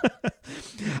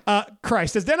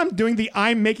 Christ, is Denham doing the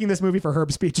I'm making this movie for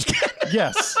Herb speech again?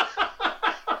 Yes.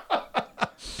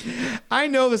 I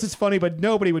know this is funny, but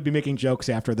nobody would be making jokes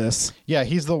after this. Yeah,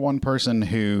 he's the one person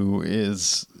who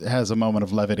has a moment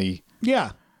of levity.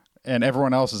 Yeah. And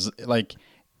everyone else is like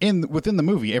within the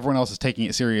movie, everyone else is taking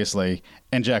it seriously,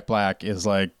 and Jack Black is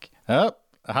like, oh,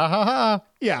 ha ha ha.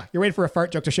 Yeah, you're waiting for a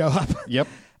fart joke to show up. Yep.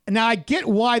 Now, I get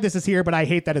why this is here, but I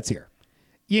hate that it's here.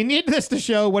 You need this to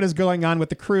show what is going on with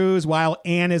the crews while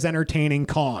Anne is entertaining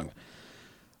Kong.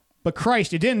 But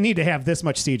Christ, you didn't need to have this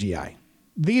much CGI.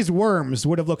 These worms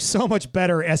would have looked so much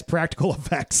better as practical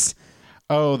effects.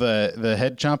 Oh, the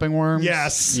head chomping worms?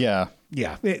 Yes. Yeah.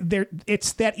 Yeah.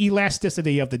 It's that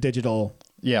elasticity of the digital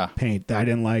paint that I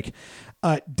didn't like.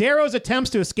 Darrow's attempts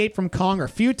to escape from Kong are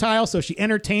futile, so she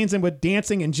entertains him with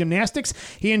dancing and gymnastics.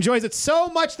 He enjoys it so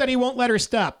much that he won't let her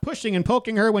stop, pushing and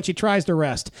poking her when she tries to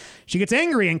rest. She gets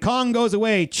angry and Kong goes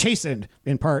away, chastened,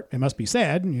 in part, it must be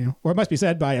said, or it must be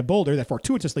said by a boulder that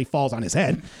fortuitously falls on his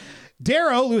head.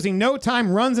 Darrow, losing no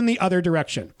time, runs in the other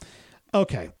direction.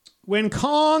 Okay. When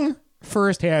Kong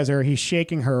first has her, he's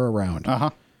shaking her around. Uh-huh.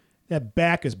 That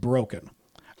back is broken.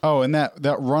 Oh, and that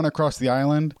run across the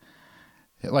island,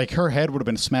 like her head would have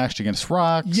been smashed against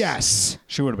rocks. Yes.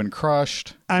 She would have been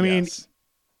crushed. I mean,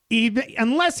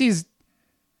 unless he's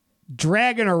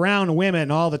dragging around women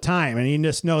all the time and he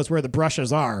just knows where the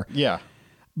brushes are. Yeah.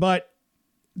 But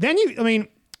then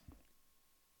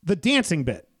the dancing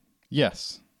bit.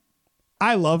 Yes.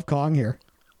 I love Kong here.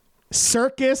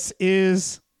 Circus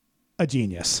is a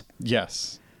genius.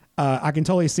 Yes. I can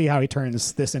totally see how he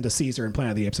turns this into Caesar in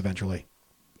Planet of the Apes eventually.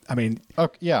 I mean,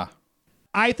 okay, yeah.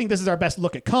 I think this is our best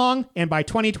look at Kong, and by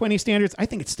 2020 standards, I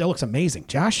think it still looks amazing.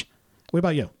 Josh, what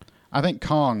about you? I think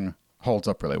Kong holds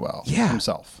up really well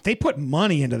himself. They put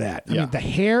money into that. I Yeah. mean, the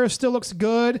hair still looks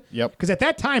good. Yep. Because at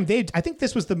that time, I think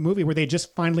this was the movie where they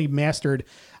just finally mastered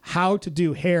how to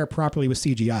do hair properly with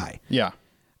CGI. Yeah.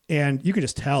 And you can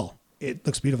just tell it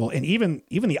looks beautiful. And even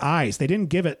the eyes, they didn't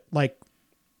give it like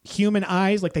human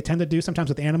eyes like they tend to do sometimes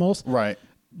with animals. Right.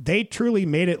 They truly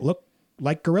made it look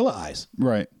like gorilla eyes.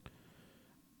 Right.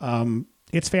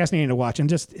 It's fascinating to watch, and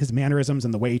just his mannerisms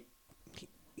and the way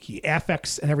he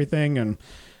affects and everything. And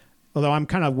although I'm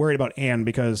kind of worried about Anne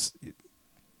because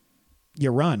you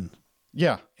run.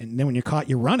 Yeah. And then when you're caught,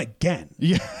 you run again.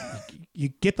 Yeah. You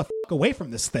get the fuck away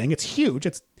from this thing. It's huge.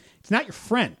 It's not your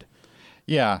friend.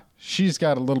 Yeah. She's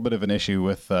got a little bit of an issue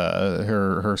with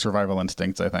her survival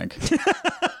instincts, I think.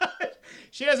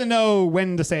 She doesn't know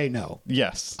when to say no.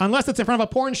 Yes. Unless it's in front of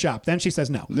a porn shop. Then she says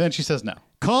no. Then she says no.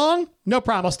 Kong? No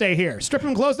problem. I'll stay here. Strip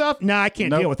him clothes off? Nah, I can't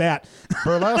Nope. deal with that.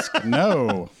 Burlesque?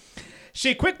 No.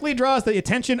 She quickly draws the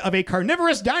attention of a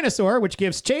carnivorous dinosaur, which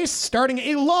gives chase, starting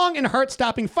a long and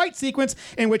heart-stopping fight sequence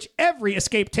in which every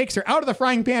escape takes her out of the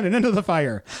frying pan and into the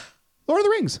fire. Lord of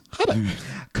the Rings. Hobbit.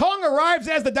 Kong arrives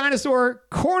as the dinosaur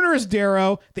corners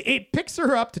Darrow. The ape picks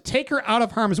her up to take her out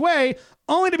of harm's way,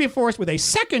 only to be forced with a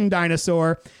second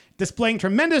dinosaur. Displaying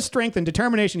tremendous strength and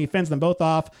determination, he fends them both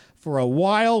off for a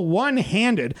while,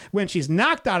 one-handed. When she's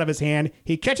knocked out of his hand,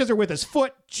 he catches her with his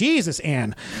foot. Jesus,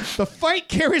 Anne. The fight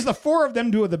carries the four of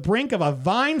them to the brink of a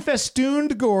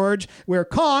vine-festooned gorge where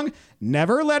Kong,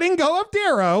 never letting go of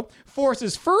Darrow,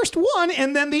 forces first one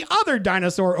and then the other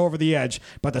dinosaur over the edge.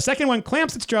 But the second one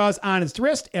clamps its jaws on its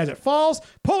wrist as it falls,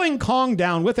 pulling Kong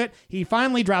down with it. He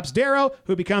finally drops Darrow,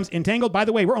 who becomes entangled. By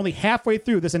the way, we're only halfway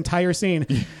through this entire scene.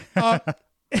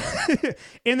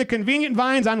 In the convenient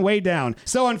vines on way down.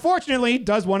 So unfortunately,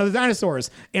 does one of the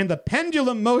dinosaurs, and the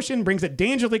pendulum motion brings it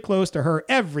dangerously close to her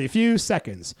every few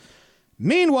seconds.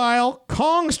 Meanwhile,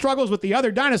 Kong struggles with the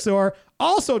other dinosaur,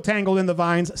 also tangled in the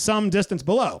vines some distance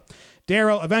below.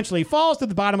 Darrow eventually falls to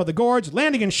the bottom of the gorge,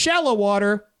 landing in shallow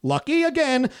water, lucky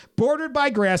again, bordered by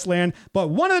grassland, but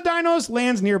one of the dinos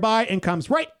lands nearby and comes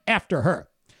right after her.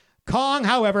 Kong,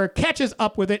 however, catches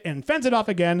up with it and fends it off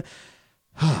again.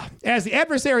 As the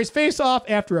adversaries face off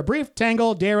after a brief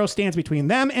tangle, Darrow stands between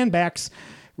them and Bax,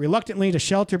 reluctantly to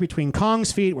shelter between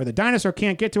Kong's feet where the dinosaur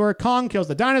can't get to her. Kong kills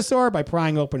the dinosaur by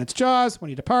prying open its jaws when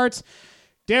he departs.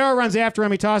 Darrow runs after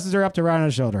him. He tosses her up to ride on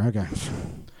his shoulder. Okay.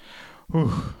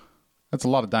 Whew. That's a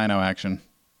lot of dino action.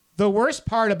 The worst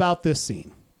part about this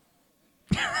scene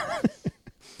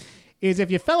is if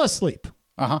you fell asleep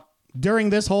during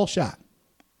this whole shot,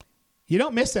 you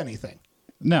don't miss anything.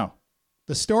 No.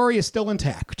 The story is still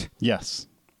intact. Yes.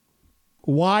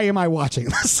 Why am I watching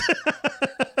this?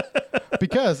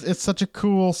 Because it's such a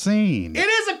cool scene. It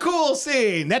is a cool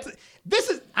scene.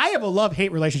 I have a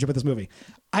love-hate relationship with this movie.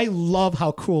 I love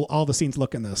how cool all the scenes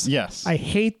look in this. Yes. I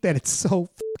hate that it's so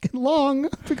fucking long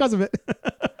because of it.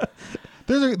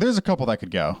 There's a couple that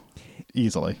could go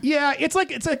easily. Yeah, it's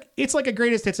like a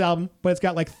greatest hits album, but it's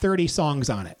got like 30 songs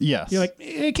on it. Yes. You're like,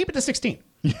 keep it to 16.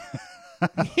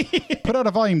 Put out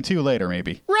a volume 2 later,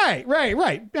 maybe. Right.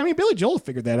 I mean, Billy Joel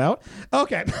figured that out.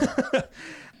 Okay.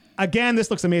 Again, this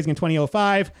looks amazing in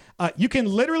 2005. You can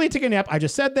literally take a nap. I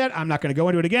just said that. I'm not going to go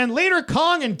into it again. Later,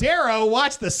 Kong and Darrow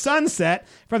watch the sunset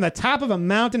from the top of a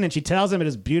mountain, and she tells him it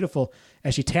is beautiful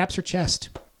as she taps her chest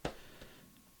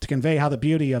to convey how the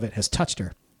beauty of it has touched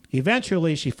her.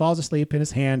 Eventually, she falls asleep in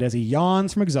his hand as he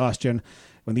yawns from exhaustion.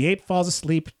 When the ape falls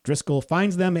asleep, Driscoll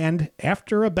finds them, and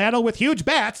after a battle with huge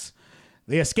bats,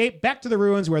 they escape back to the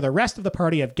ruins where the rest of the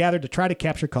party have gathered to try to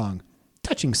capture Kong.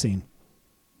 Touching scene.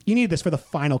 You need this for the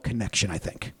final connection, I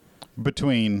think.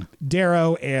 Between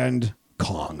Darrow and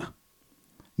Kong.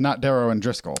 Not Darrow and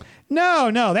Driscoll.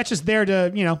 No, that's just there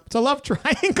to, it's a love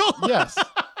triangle. Yes.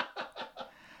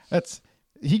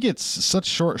 He gets such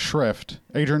short shrift,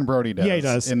 Adrian Brody does, yeah, he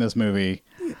does. in this movie.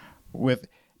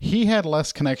 He had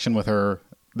less connection with her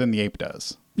than the ape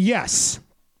does. Yes.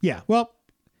 Yeah, well,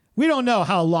 we don't know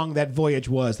how long that voyage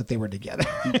was that they were together.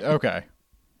 Okay.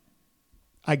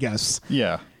 I guess.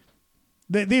 Yeah.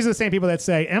 These are the same people that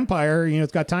say Empire,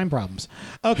 it's got time problems.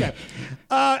 Okay.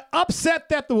 Upset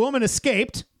that the woman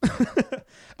escaped,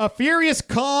 a furious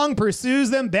Kong pursues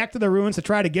them back to the ruins to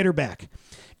try to get her back.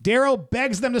 Darrow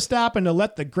begs them to stop and to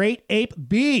let the great ape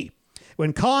be.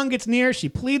 When Kong gets near, she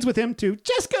pleads with him to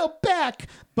just go back,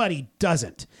 but he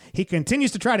doesn't. He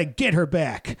continues to try to get her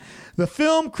back. The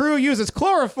film crew uses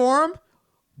chloroform.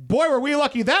 Boy, were we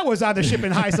lucky that was on the ship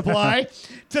in high supply.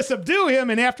 To subdue him,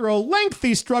 and after a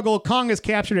lengthy struggle, Kong is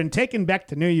captured and taken back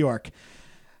to New York.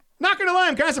 Not gonna lie,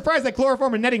 I'm kind of surprised that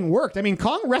chloroform and netting worked. I mean,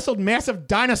 Kong wrestled massive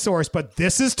dinosaurs, but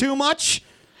this is too much.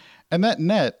 And that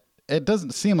net, it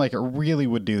doesn't seem like it really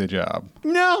would do the job.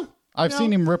 No. I've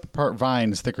seen him rip apart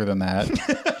vines thicker than that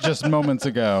just moments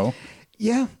ago.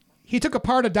 Yeah. He took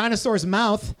apart a dinosaur's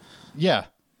mouth. Yeah.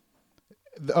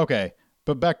 Okay.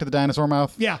 But back to the dinosaur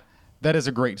mouth. Yeah. That is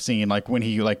a great scene, like when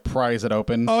he pries it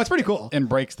open. Oh, it's pretty cool. And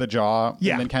breaks the jaw.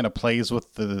 Yeah. And then kind of plays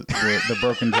with the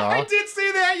broken jaw. I did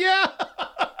see that, yeah.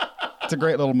 It's a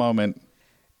great little moment.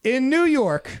 In New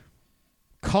York,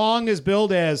 Kong is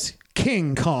billed as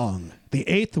King Kong, the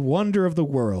eighth wonder of the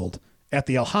world, at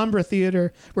the Alhambra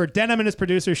Theater, where Denham and his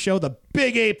producers show the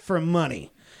big ape for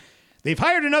money. They've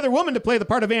hired another woman to play the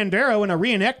part of Ann Darrow in a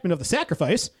reenactment of the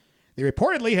sacrifice. They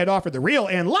reportedly had offered the real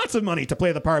Ann lots of money to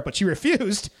play the part, but she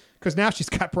refused, because now she's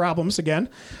got problems again.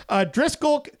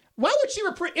 Driscoll, why would she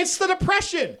it's the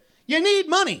Depression. You need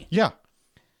money. Yeah.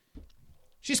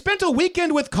 She spent a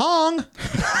weekend with Kong.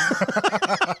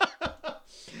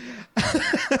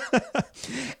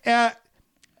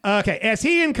 Okay, as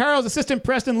he and Carl's assistant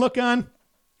Preston look on,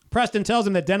 Preston tells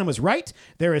him that Denham was right.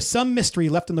 There is some mystery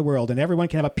left in the world, and everyone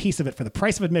can have a piece of it for the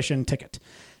price of admission ticket.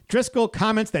 Driscoll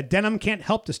comments that Denham can't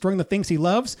help destroying the things he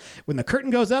loves. When the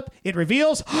curtain goes up, it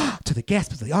reveals, to the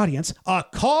gasps of the audience, a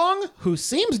Kong who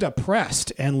seems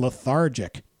depressed and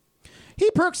lethargic. He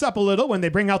perks up a little when they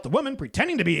bring out the woman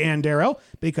pretending to be Ann Darrow,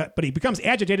 but he becomes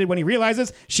agitated when he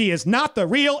realizes she is not the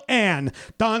real Ann.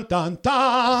 Dun, dun,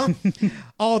 dun.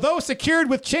 Although secured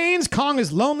with chains, Kong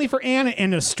is lonely for Ann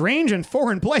in a strange and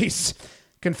foreign place.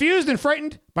 Confused and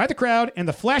frightened by the crowd and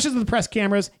the flashes of the press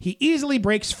cameras, he easily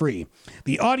breaks free.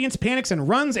 The audience panics and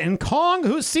runs, and Kong,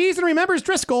 who sees and remembers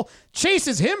Driscoll,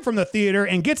 chases him from the theater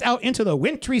and gets out into the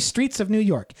wintry streets of New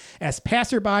York as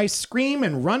passersby scream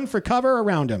and run for cover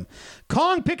around him.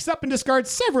 Kong picks up and discards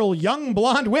several young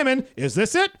blonde women. Is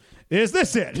this it? Is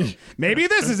this it? Maybe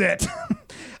this is it.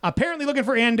 Apparently looking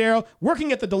for Ann Darrow,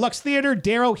 working at the Deluxe Theater,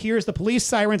 Darrow hears the police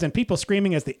sirens and people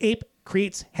screaming as the ape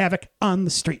creates havoc on the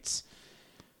streets.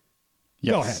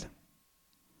 Yes. Go ahead.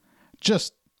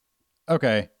 Just,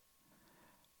 okay.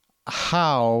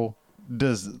 How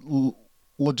does,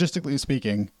 logistically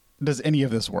speaking, does any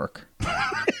of this work?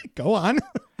 Go on.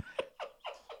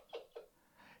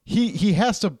 he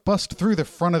has to bust through the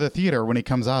front of the theater when he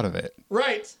comes out of it.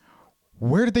 Right.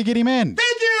 Where did they get him in?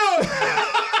 Thank you.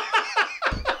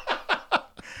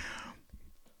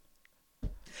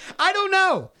 I don't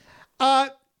know. I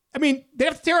mean, they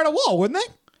have to tear out a wall, wouldn't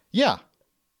they? Yeah.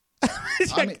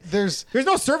 I mean, there's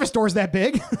no service doors that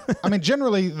big. I mean,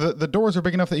 generally the doors are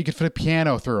big enough that you could fit a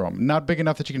piano through them. Not big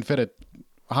enough that you can fit it.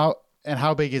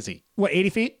 How big is he? What, 80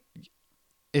 feet?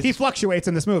 He fluctuates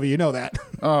in this movie. You know that.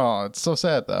 Oh, it's so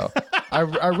sad though. I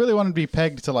really wanted to be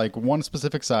pegged to like one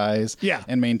specific size. Yeah.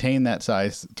 And maintain that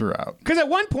size throughout. Because at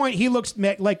one point he looks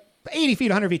like 80 feet,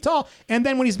 100 feet tall, and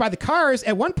then when he's by the cars,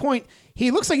 at one point he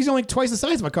looks like he's only twice the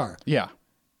size of a car. Yeah.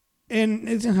 And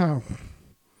it's,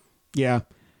 yeah.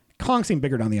 Kong seemed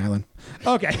bigger down the island.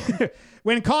 Okay.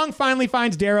 When Kong finally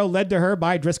finds Darrow, led to her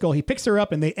by Driscoll, he picks her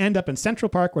up and they end up in Central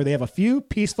Park where they have a few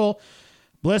peaceful,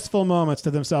 blissful moments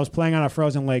to themselves playing on a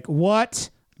frozen lake. What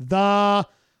the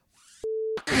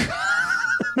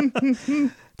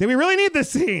Did we really need this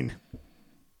scene?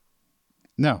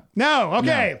 No. No.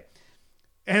 Okay. No.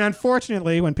 And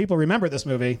unfortunately, when people remember this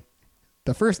movie,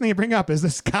 the first thing they bring up is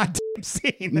this goddamn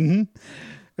scene. Mm-hmm.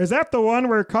 Is that the one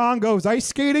where Kong goes ice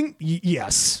skating?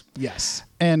 Yes. Yes.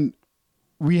 And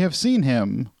we have seen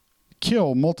him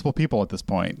kill multiple people at this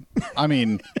point. I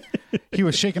mean, he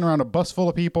was shaking around a bus full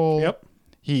of people. Yep.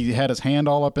 He had his hand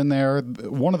all up in there.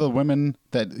 One of the women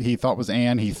that he thought was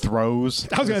Anne, he throws.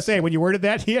 I was going to say, when you worded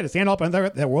that, he had his hand up in there.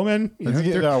 That woman.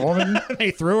 That woman.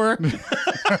 They threw her.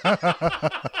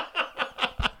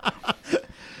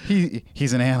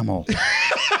 He's an animal.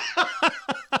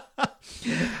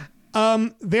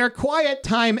 Their quiet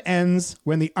time ends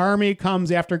when the army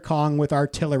comes after Kong with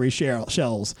artillery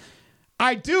shells.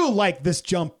 I do like this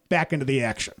jump back into the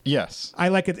action. Yes. I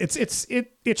like it.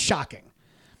 It's shocking.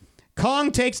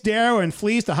 Kong takes Darrow and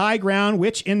flees to high ground,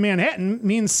 which in Manhattan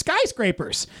means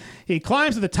skyscrapers. He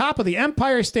climbs to the top of the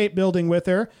Empire State Building with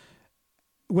her.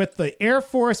 When the Air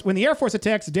Force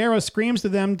attacks, Darrow screams to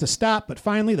them to stop, but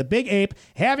finally the big ape,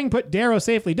 having put Darrow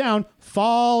safely down,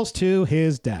 falls to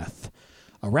his death.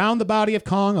 Around the body of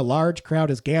Kong, a large crowd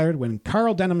is gathered when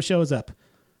Carl Denham shows up.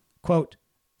 Quote,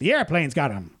 "The airplanes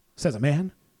got him," says a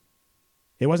man.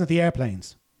 It wasn't the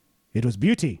airplanes. It was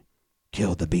Beauty.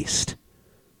 Killed the beast.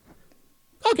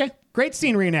 Okay, great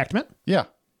scene reenactment. Yeah.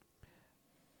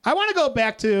 I want to go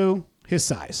back to his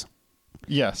size.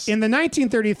 Yes. In the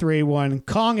 1933 one,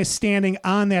 Kong is standing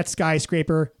on that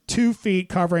skyscraper, 2 feet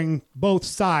covering both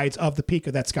sides of the peak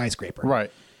of that skyscraper.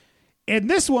 Right. In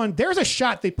this one, there's a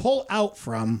shot they pull out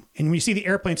from, and we see the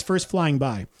airplanes first flying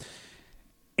by.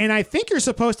 And I think you're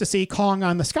supposed to see Kong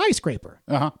on the skyscraper.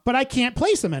 Uh-huh. But I can't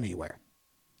place him anywhere.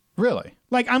 Really?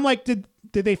 I'm like, did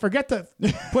they forget to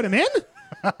put him in?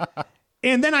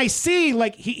 And then I see,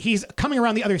 like, he's coming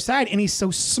around the other side, and he's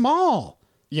so small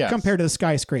compared to the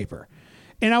skyscraper.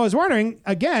 And I was wondering,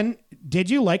 again, did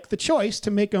you like the choice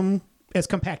to make him as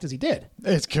compact as he did?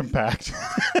 It's compact.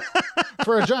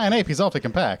 For a giant ape, he's awfully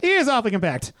compact. He is awfully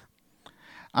compact.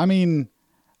 I mean,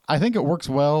 I think it works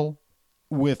well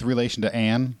with relation to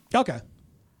Anne. Okay.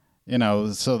 You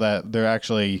know, so that they're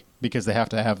actually, because they have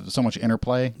to have so much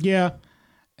interplay. Yeah.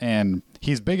 And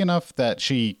he's big enough that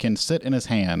she can sit in his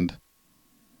hand,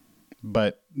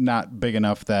 but not big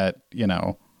enough that, you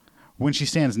know, when she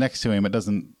stands next to him, it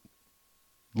doesn't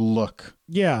look.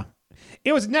 Yeah.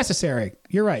 It was necessary.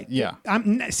 You're right. Yeah.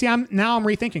 I'm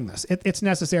rethinking this. It's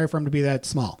necessary for him to be that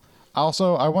small.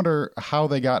 Also, I wonder how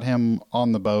they got him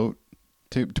on the boat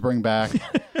to bring back.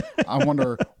 I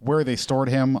wonder where they stored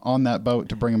him on that boat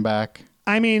to bring him back.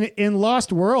 I mean, in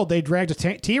Lost World, they dragged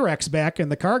a T-Rex back in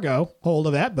the cargo hold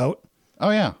of that boat. Oh,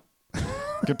 yeah.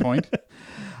 Good point.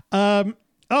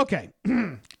 Okay.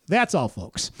 That's all,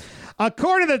 folks.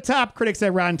 According to the top critics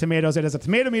at Rotten Tomatoes, it has a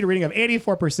tomato meter reading of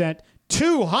 84%,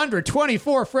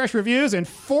 224 fresh reviews, and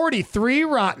 43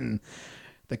 rotten.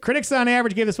 The critics on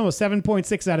average gave this one a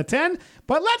 7.6 out of 10,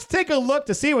 but let's take a look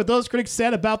to see what those critics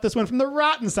said about this one from the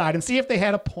rotten side and see if they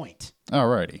had a point.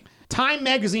 Alrighty. Time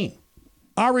Magazine.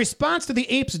 Our response to the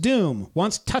ape's doom,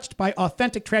 once touched by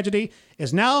authentic tragedy,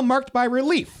 is now marked by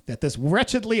relief that this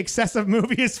wretchedly excessive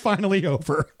movie is finally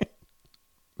over.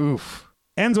 Oof.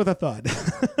 Ends with a thud.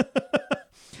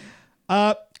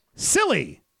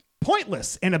 Silly,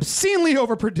 pointless, and obscenely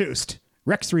overproduced.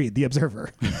 Rex Reed, The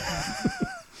Observer.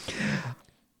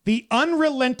 The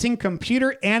unrelenting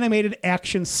computer-animated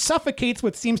action suffocates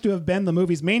what seems to have been the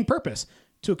movie's main purpose,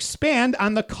 to expand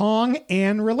on the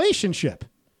Kong-Anne relationship.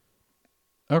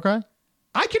 Okay.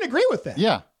 I can agree with that.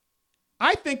 Yeah.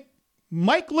 I think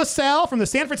Mike LaSalle from the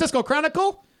San Francisco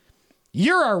Chronicle,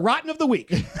 you're our rotten of the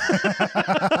week.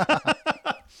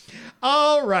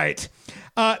 All right.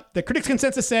 The critics'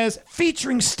 consensus says,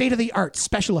 featuring state-of-the-art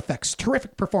special effects,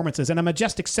 terrific performances, and a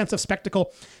majestic sense of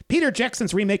spectacle, Peter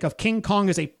Jackson's remake of King Kong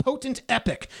is a potent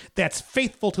epic that's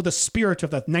faithful to the spirit of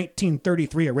the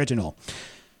 1933 original.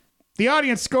 The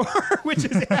audience score, which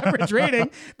is the average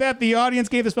rating that the audience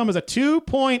gave this film, is a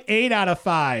 2.8 out of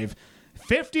 5.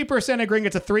 50% agreeing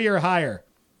it's a 3 or higher.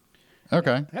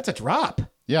 Okay. That's a drop.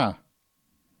 Yeah.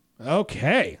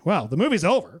 Okay. Well, the movie's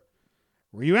over.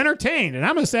 Were you entertained? And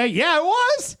I'm going to say, yeah, it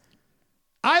was.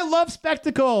 I love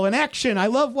spectacle and action. I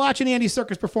love watching Andy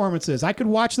Serkis performances. I could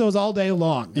watch those all day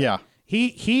long. Yeah.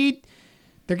 They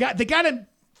got to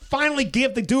finally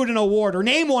give the dude an award or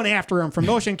name one after him for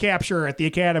motion capture at the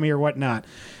Academy or whatnot.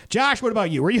 Josh, what about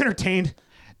you? Were you entertained?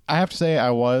 I have to say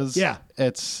I was. Yeah.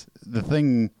 It's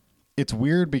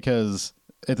weird because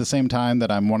at the same time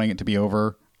that I'm wanting it to be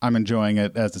over, I'm enjoying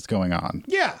it as it's going on.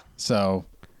 Yeah. So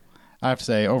I have to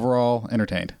say, overall,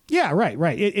 entertained. Yeah, right.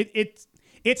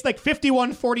 It's like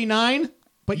 51-49,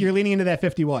 but you're leaning into that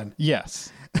 51.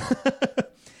 Yes.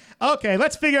 Okay,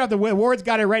 let's figure out the awards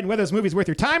got it right and whether this movie's worth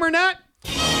your time or not.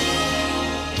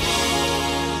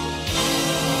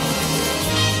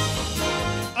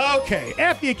 Okay,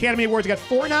 at the Academy Awards, got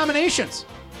 4 nominations.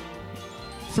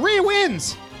 3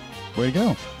 wins. Way to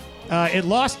go. It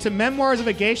lost to Memoirs of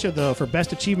a Geisha, though, for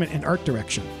Best Achievement in Art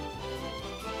Direction.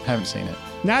 Haven't seen it.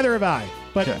 Neither have I.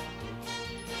 But Okay.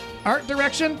 Art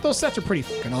Direction, those sets are pretty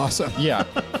fucking awesome. Yeah.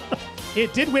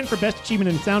 It did win for Best Achievement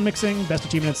in Sound Mixing, Best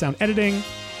Achievement in Sound Editing.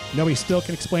 Nobody still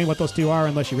can explain what those two are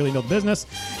unless you really know the business.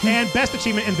 And Best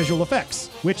Achievement in Visual Effects,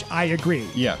 which I agree.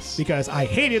 Yes. Because I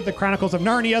hated The Chronicles of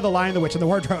Narnia, The Lion, the Witch, and the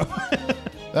Wardrobe.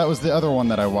 That was the other one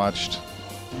that I watched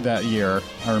that year.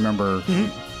 I remember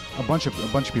a bunch of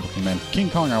people came in. King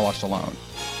Kong I watched alone.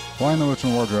 Lion, the Witch,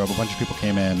 and the Wardrobe, a bunch of people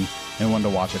came in and wanted to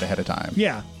watch it ahead of time.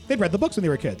 Yeah. They'd read the books when they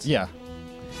were kids. Yeah.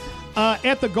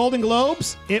 At the Golden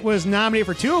Globes, it was nominated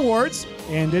for 2 awards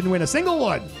and didn't win a single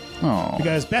one. Oh.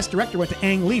 Because Best Director went to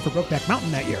Ang Lee for Brokeback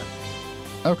Mountain that year.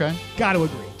 Okay. Got to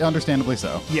agree. Understandably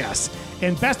so. Yes.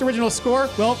 And Best Original Score,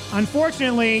 well,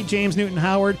 unfortunately, James Newton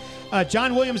Howard,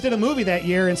 John Williams did a movie that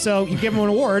year, and so you give him an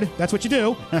award. That's what you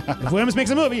do. If Williams makes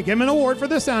a movie, you give him an award for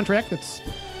the soundtrack. That's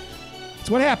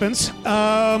what happens.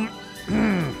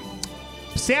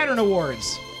 Saturn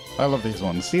Awards. I love these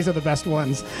ones. These are the best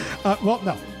ones. Well,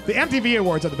 no. The MTV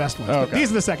Awards are the best ones. Okay. These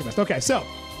are the second best. Okay, so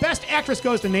Best Actress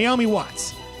goes to Naomi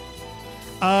Watts.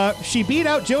 She beat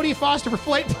out Jodie Foster for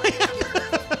Flight Plan.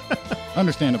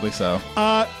 Understandably so.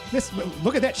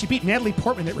 Look at that. She beat Natalie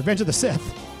Portman at Revenge of the Sith.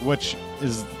 Which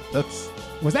is,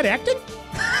 Was that acting?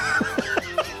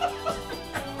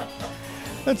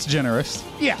 that's generous.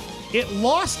 Yeah. It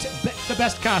lost the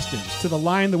best costumes to The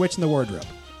Lion, the Witch, and the Wardrobe.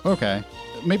 Okay.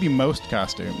 Maybe most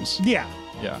costumes. Yeah.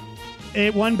 Yeah.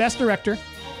 It won Best Director.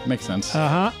 Makes sense.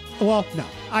 Uh-huh. Well, no.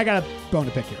 I got a bone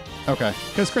to pick here. Okay.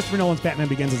 Because Christopher Nolan's Batman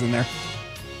Begins is in there.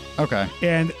 Okay.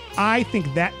 And I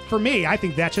think that, for me, I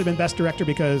think that should have been Best Director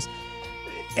because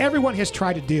everyone has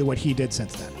tried to do what he did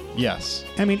since then. Yes.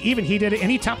 I mean, even he did it, and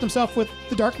he topped himself with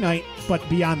The Dark Knight, but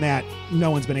beyond that,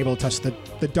 no one's been able to touch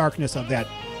the darkness of that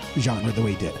genre the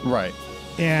way he did. Right.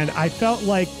 And I felt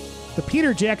like the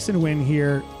Peter Jackson win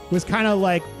here was kind of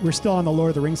like we're still on the Lord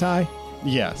of the Rings high.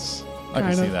 Yes. I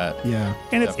can Kinda. see that. Yeah.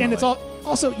 And it's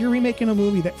also you're remaking a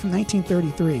movie that from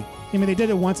 1933. I mean, they did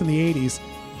it once in the 80s.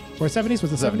 Or 70s?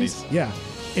 Was it 70s? Yeah.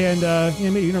 And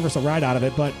made a Universal ride out of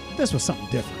it, but this was something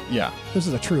different. Yeah. This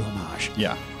is a true homage.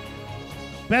 Yeah.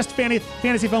 Best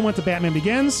fantasy film went to Batman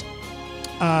Begins.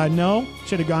 No.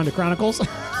 Should have gone to Chronicles.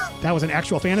 That was an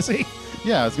actual fantasy.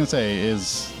 Yeah, I was going to say,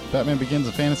 is Batman Begins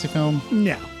a fantasy film?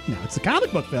 No. It's a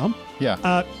comic book film.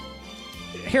 Yeah.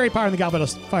 Harry Potter and the Goblet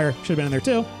of Fire should have been in there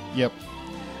too. Yep.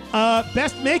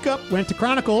 Best makeup went to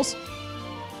Chronicles.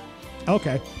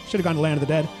 Okay. Should have gone to Land of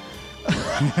the Dead.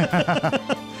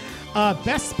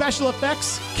 Best special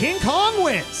effects, King Kong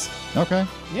wins. Okay.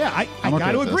 Yeah, I I'm got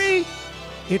okay to with agree.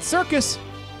 It's Serkis.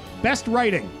 Best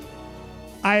writing.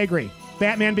 I agree.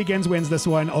 Batman Begins wins this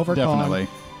one over Definitely.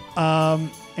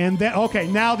 Kong. And then, okay,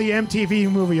 now the MTV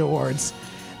Movie Awards.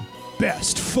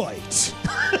 Best fight.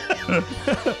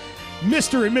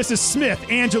 Mr. and Mrs. Smith,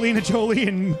 Angelina Jolie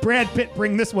and Brad Pitt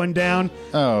bring this one down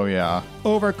Oh, yeah.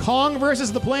 over Kong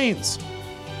versus the Planes.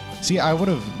 See, I would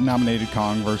have nominated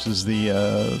Kong versus the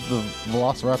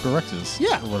Velociraptor Rexes.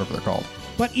 Yeah. Or whatever they're called.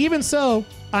 But even so,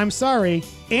 I'm sorry,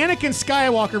 Anakin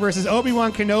Skywalker versus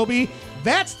Obi-Wan Kenobi,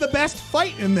 that's the best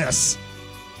fight in this.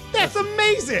 That's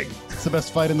amazing. It's the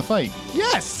best fight in the fight.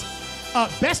 Yes.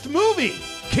 Best movie,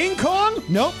 King Kong?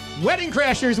 Nope. Wedding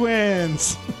Crashers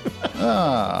wins. Okay.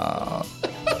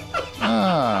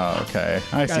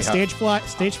 I Got a see stage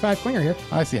 5 clinger here.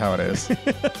 I see how it is.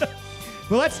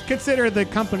 But let's consider the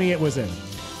company it was in.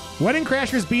 Wedding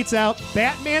Crashers beats out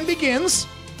Batman Begins,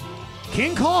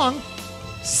 King Kong,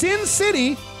 Sin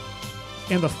City,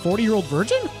 and The 40-Year-Old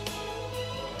Virgin?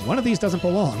 One of these doesn't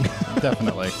belong.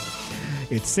 Definitely.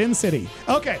 It's Sin City.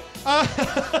 Okay.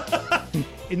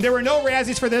 And there were no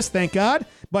Razzies for this, thank God.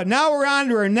 But now we're on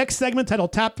to our next segment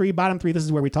titled Top 3, Bottom 3. This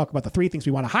is where we talk about the 3 things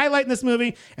we want to highlight in this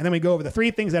movie, and then we go over the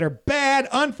 3 things that are bad,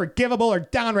 unforgivable, or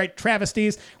downright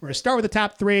travesties. We're going to start with the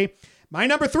top 3. My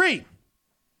number 3,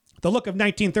 the look of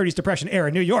 1930s Depression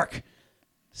era New York.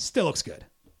 Still looks good.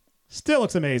 Still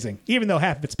looks amazing, even though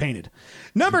half of it's painted.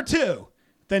 Number 2,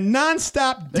 the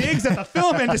nonstop digs at the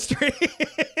film industry.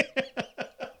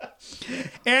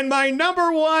 And my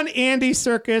number 1, Andy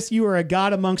Serkis, you are a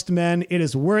god amongst men. It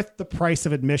is worth the price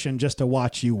of admission just to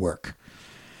watch you work.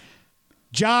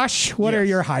 Josh, what are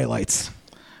your highlights?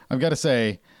 I've got to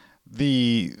say,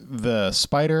 the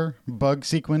spider bug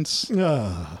sequence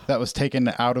that was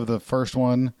taken out of the first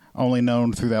one, only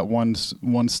known through that one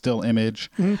still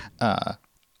image. Mm-hmm.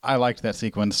 I liked that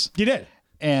sequence. You did.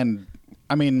 And,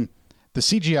 I mean, the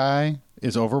CGI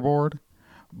is overboard,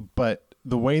 but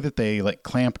the way that they like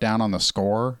clamp down on the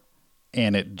score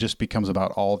and it just becomes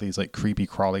about all these like creepy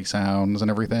crawly sounds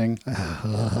and everything.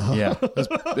 Yeah.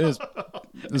 It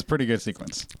was pretty good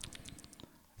sequence.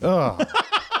 Oh.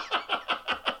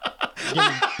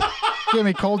 Give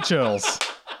me cold chills.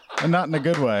 And not in a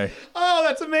good way. Oh,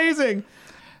 that's amazing.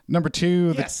 Number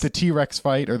 2, yes. the T-Rex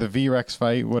fight or the V-Rex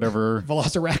fight, whatever.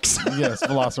 Velocirex. Yes,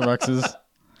 Velocirexes.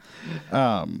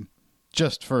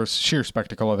 Just for sheer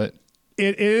spectacle of it.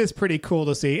 It is pretty cool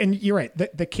to see. And you're right.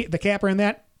 The capper in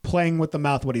that, playing with the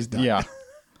mouth what he's done. Yeah.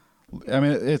 I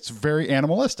mean, it's very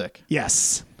animalistic.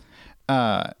 Yes.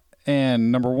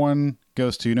 And number 1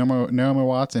 goes to Naomi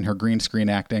Watts and her green screen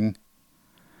acting.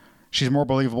 She's more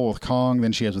believable with Kong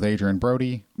than she is with Adrian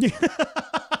Brody.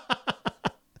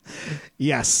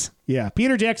 Yes. Yeah.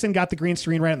 Peter Jackson got the green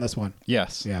screen right on this one.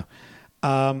 Yes. Yeah.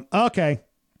 Okay.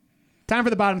 Time for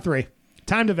the bottom 3.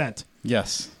 Time to vent.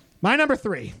 Yes. My number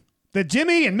 3. The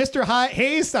Jimmy and Mr.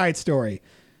 Hayes side story.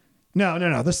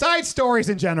 No. The side stories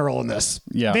in general in this.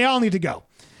 Yeah. They all need to go.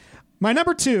 My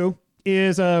number 2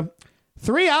 is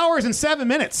 3 hours and 7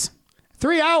 minutes.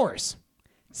 3 hours.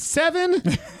 7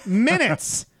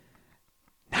 minutes.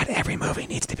 Not every movie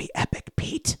needs to be epic,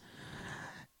 Pete.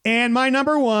 And my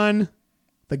number 1,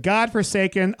 the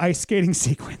godforsaken ice skating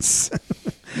sequence.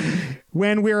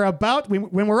 When we're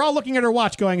all looking at our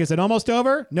watch going, is it almost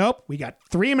over? Nope. We got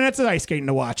 3 minutes of ice skating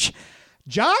to watch.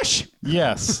 Josh?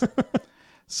 Yes.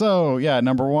 So, yeah,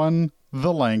 number 1,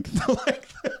 the length.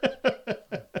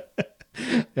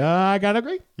 I gotta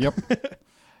agree. Yep.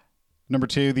 Number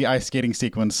 2, the ice skating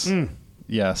sequence.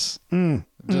 Yes.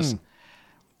 Just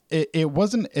it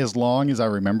wasn't as long as I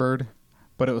remembered,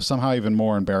 but it was somehow even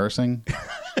more embarrassing.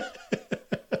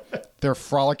 They're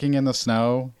frolicking in the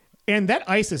snow. And that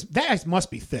ice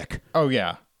must be thick. Oh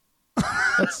yeah.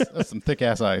 That's some thick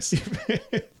ass ice.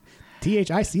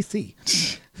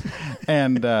 THICC.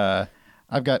 And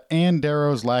I've got Ann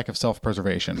Darrow's lack of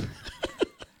self-preservation.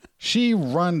 She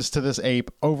runs to this ape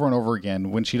over and over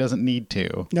again when she doesn't need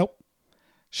to. Nope.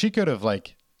 She could have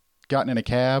like gotten in a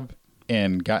cab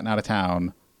and gotten out of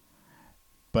town.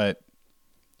 But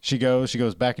she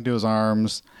goes back into his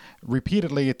arms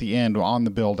repeatedly at the end on the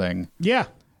building. Yeah.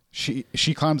 She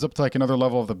climbs up to like another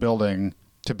level of the building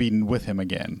to be with him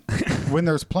again when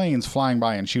there's planes flying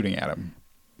by and shooting at him.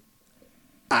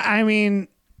 I mean,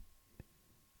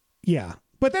 yeah.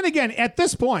 But then again, at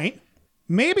this point,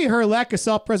 maybe her lack of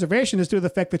self-preservation is due to the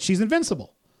fact that she's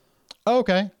invincible.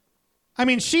 Okay. I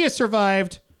mean, she has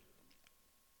survived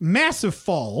massive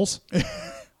falls,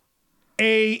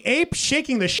 a ape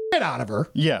shaking the shit out of her,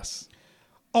 Yes.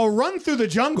 a run through the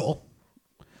jungle,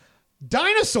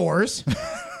 dinosaurs.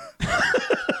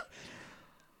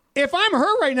 If I'm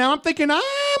her right now, I'm thinking I'm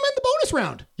in the bonus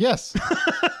round. Yes.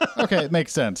 Okay, it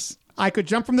makes sense. I could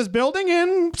jump from this building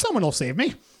and someone will save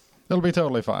me. It'll be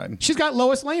totally fine. She's got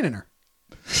Lois Lane in her.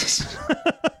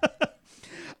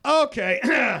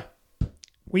 Okay.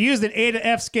 We used an A to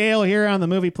F scale here on the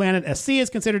Movie Planet. A C is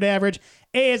considered average.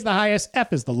 A is the highest.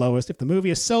 F is the lowest. If the movie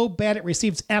is so bad it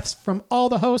receives Fs from all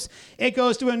the hosts, it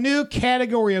goes to a new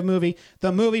category of movie,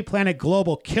 the Movie Planet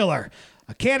Global Killer.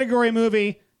 A category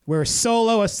movie where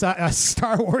Solo, a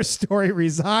Star Wars story,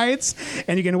 resides.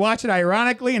 And you can watch it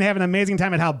ironically and have an amazing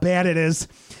time at how bad it is.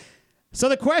 So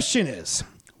the question is,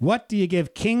 what do you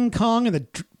give King Kong and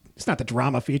the... It's not the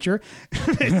drama feature.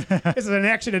 This is an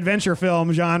action-adventure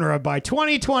film genre by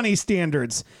 2020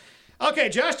 standards. Okay,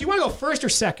 Josh, do you want to go first or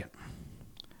second?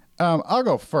 I'll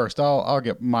go first. I'll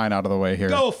get mine out of the way here.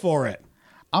 Go for it.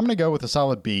 I'm going to go with a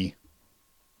solid B.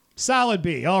 Solid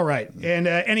B. All right. And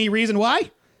any reason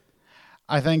why?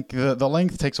 I think the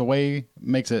length takes away,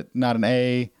 makes it not an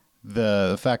A.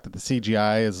 The fact that the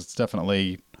CGI is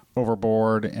definitely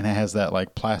overboard and it has that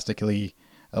like plasticky,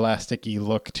 elasticy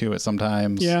look to it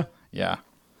sometimes. Yeah. Yeah.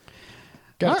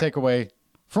 Got to take away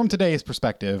from today's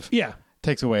perspective. Yeah.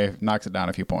 Takes away, knocks it down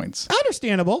a few points.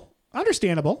 Understandable.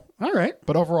 All right.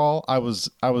 But overall, I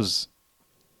was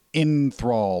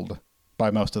enthralled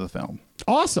by most of the film.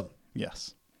 Awesome.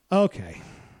 Yes. Okay.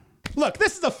 Look,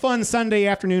 this is a fun Sunday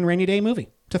afternoon rainy day movie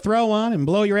to throw on and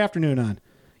blow your afternoon on.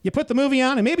 You put the movie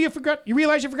on and maybe you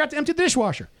realize you forgot to empty the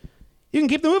dishwasher. You can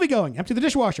keep the movie going, empty the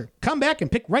dishwasher, come back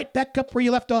and pick right back up where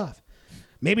you left off.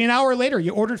 Maybe an hour later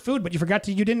you ordered food, but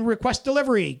you didn't request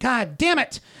delivery. God damn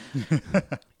it.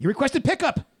 You requested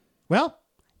pickup. Well,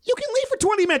 you can leave for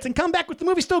 20 minutes and come back with the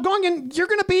movie still going and you're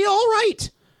going to be all right.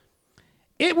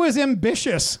 It was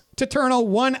ambitious to turn a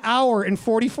 1 hour and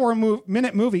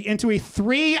 44-minute movie into a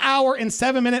 3 hour and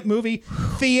 7-minute movie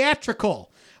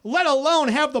theatrical, let alone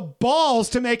have the balls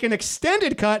to make an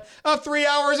extended cut of 3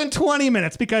 hours and 20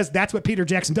 minutes, because that's what Peter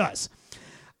Jackson does.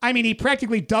 I mean, he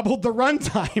practically doubled the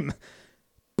runtime.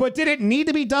 But did it need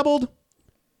to be doubled?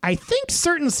 I think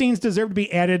certain scenes deserved to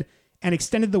be added and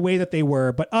extended the way that they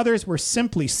were, but others were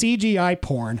simply CGI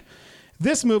porn.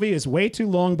 This movie is way too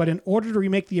long, but in order to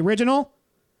remake the original,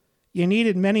 you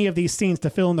needed many of these scenes to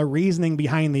fill in the reasoning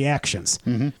behind the actions.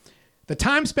 Mm-hmm. The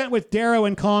time spent with Darrow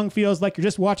and Kong feels like you're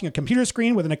just watching a computer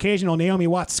screen with an occasional Naomi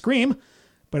Watts scream,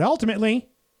 but ultimately,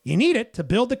 you need it to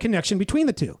build the connection between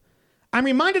the two. I'm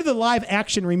reminded of the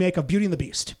live-action remake of Beauty and the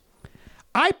Beast.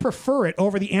 I prefer it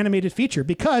over the animated feature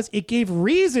because it gave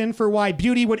reason for why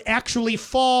Beauty would actually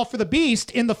fall for the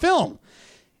Beast in the film.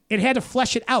 It had to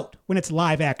flesh it out when it's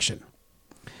live action.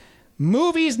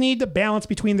 Movies need to balance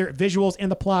between their visuals and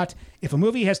the plot. If a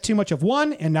movie has too much of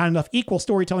one and not enough equal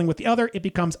storytelling with the other, it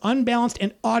becomes unbalanced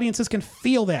and audiences can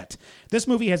feel that. This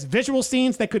movie has visual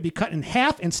scenes that could be cut in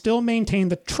half and still maintain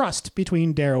the trust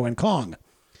between Darrow and Kong.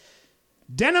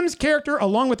 Denham's character,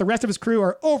 along with the rest of his crew,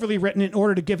 are overly written in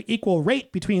order to give equal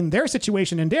rate between their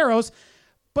situation and Darrow's,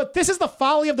 but this is the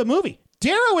folly of the movie.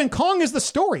 Darrow and Kong is the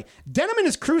story. Denham and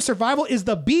his crew's survival is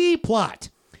the B plot.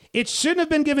 It shouldn't have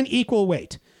been given equal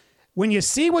weight. When you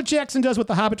see what Jackson does with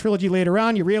the Hobbit trilogy later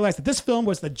on, you realize that this film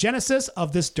was the genesis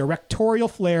of this directorial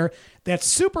flair that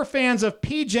super fans of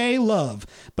PJ love,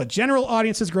 but general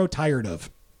audiences grow tired of.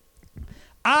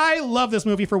 I love this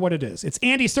movie for what it is. It's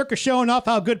Andy Serkis showing off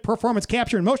how good performance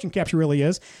capture and motion capture really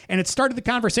is, and it started the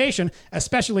conversation,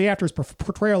 especially after his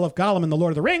portrayal of Gollum in the Lord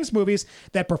of the Rings movies,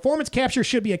 that performance capture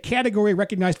should be a category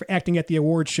recognized for acting at the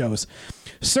award shows.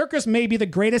 Serkis may be the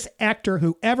greatest actor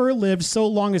who ever lived so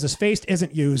long as his face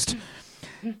isn't used.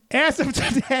 As of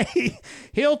today,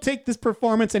 he'll take this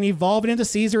performance and evolve it into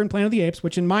Caesar and Planet of the Apes,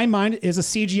 which in my mind is a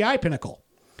CGI pinnacle.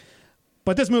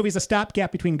 But this movie is a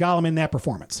stopgap between Gollum and that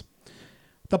performance.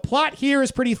 The plot here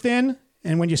is pretty thin,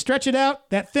 and when you stretch it out,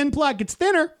 that thin plot gets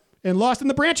thinner and lost in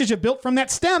the branches you built from that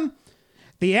stem.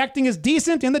 The acting is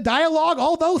decent, and the dialogue,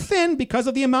 although thin because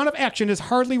of the amount of action, is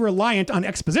hardly reliant on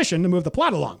exposition to move the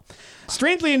plot along.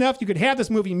 Strangely enough, you could have this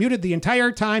movie muted the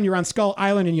entire time you're on Skull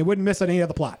Island and you wouldn't miss any of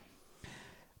the plot.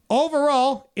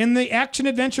 Overall, in the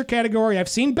action-adventure category, I've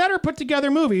seen better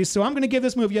put-together movies, so I'm going to give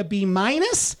this movie a B-.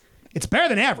 It's better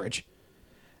than average.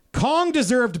 Kong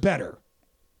deserved better.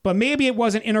 But maybe it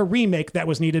wasn't in a remake that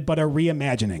was needed, but a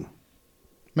reimagining.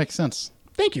 Makes sense.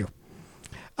 Thank you.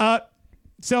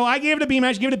 So I gave it a B-,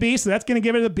 give it a B, so that's going to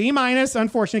give it a B-,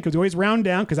 unfortunately, because we always round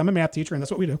down, because I'm a math teacher, and that's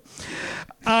what we do.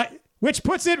 Which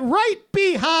puts it right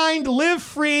behind Live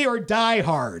Free or Die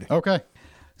Hard. Okay.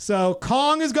 So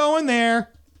Kong is going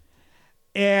there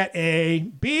at a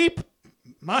B-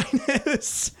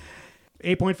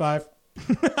 8.5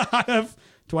 out of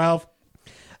 12.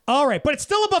 All right, but it's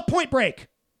still above Point Break.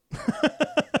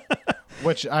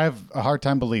 Which I have a hard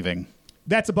time believing.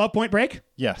 That's above Point Break?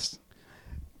 Yes.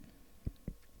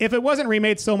 If it wasn't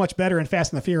remade so much better in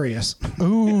Fast and the Furious.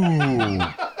 Ooh.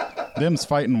 Them's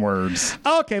fighting words.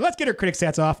 Okay, let's get our critic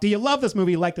stats off. Do you love this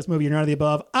movie, like this movie, or none of the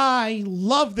above? I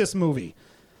love this movie.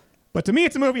 But to me,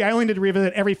 it's a movie I only need to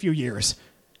revisit every few years.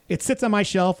 It sits on my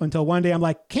shelf until one day I'm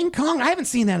like, King Kong? I haven't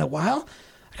seen that in a while.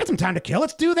 I got some time to kill.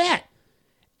 Let's do that.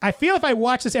 I feel if I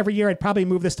watch this every year, I'd probably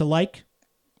move this to like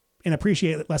and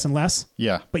appreciate it less and less.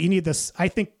 Yeah. But you need this. I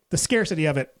think the scarcity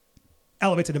of it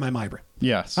elevates it in my mind.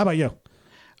 Yes. How about you?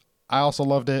 I also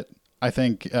loved it. I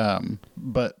think,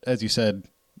 but as you said,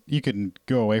 you can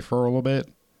go away for a little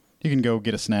bit. You can go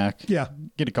get a snack. Yeah.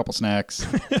 Get a couple snacks,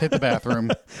 hit the bathroom,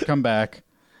 come back,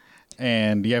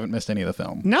 and you haven't missed any of the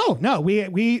film. No.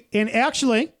 And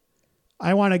actually,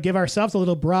 I want to give ourselves a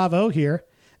little bravo here.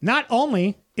 Not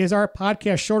only is our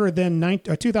podcast shorter than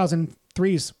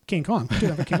 2003's King Kong.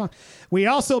 King Kong. We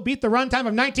also beat the runtime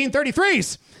of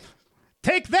 1933's.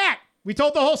 Take that! We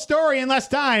told the whole story in less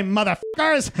time,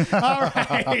 motherfuckers. All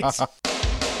right.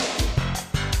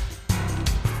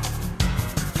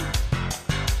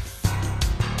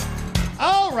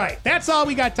 All right, that's all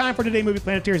we got time for today, Movie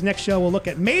Planeteers. Next show, we'll look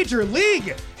at Major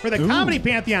League for the Comedy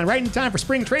Pantheon, right in time for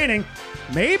spring training.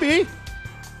 Maybe.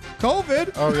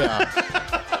 COVID. Oh,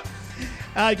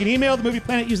 yeah. You can email the Movie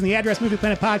Planet using the address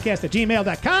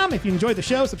movieplanetpodcast@gmail.com. If you enjoyed the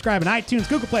show, subscribe on iTunes,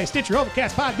 Google Play, Stitcher,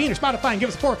 Overcast, Podbean, or Spotify, and give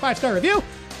us a 4 or 5-star review.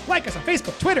 Like us on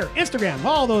Facebook, Twitter, Instagram,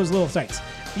 all those little sites.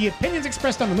 The opinions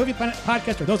expressed on the Movie Planet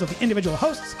podcast are those of the individual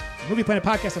hosts. The Movie Planet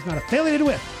podcast is not affiliated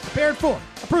with, prepared for,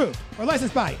 approved, or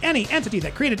licensed by any entity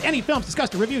that created any films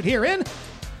discussed or reviewed herein.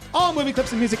 All movie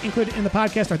clips and music included in the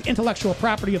podcast are the intellectual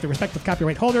property of the respective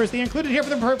copyright holders. They are included here for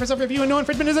the purpose of review and no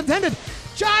infringement is intended.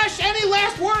 Josh, any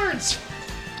last words?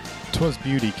 'Twas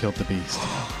beauty killed the beast.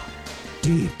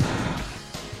 Deep.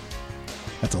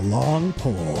 That's a long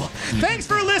pull. Thanks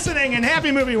for listening and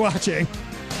happy movie watching.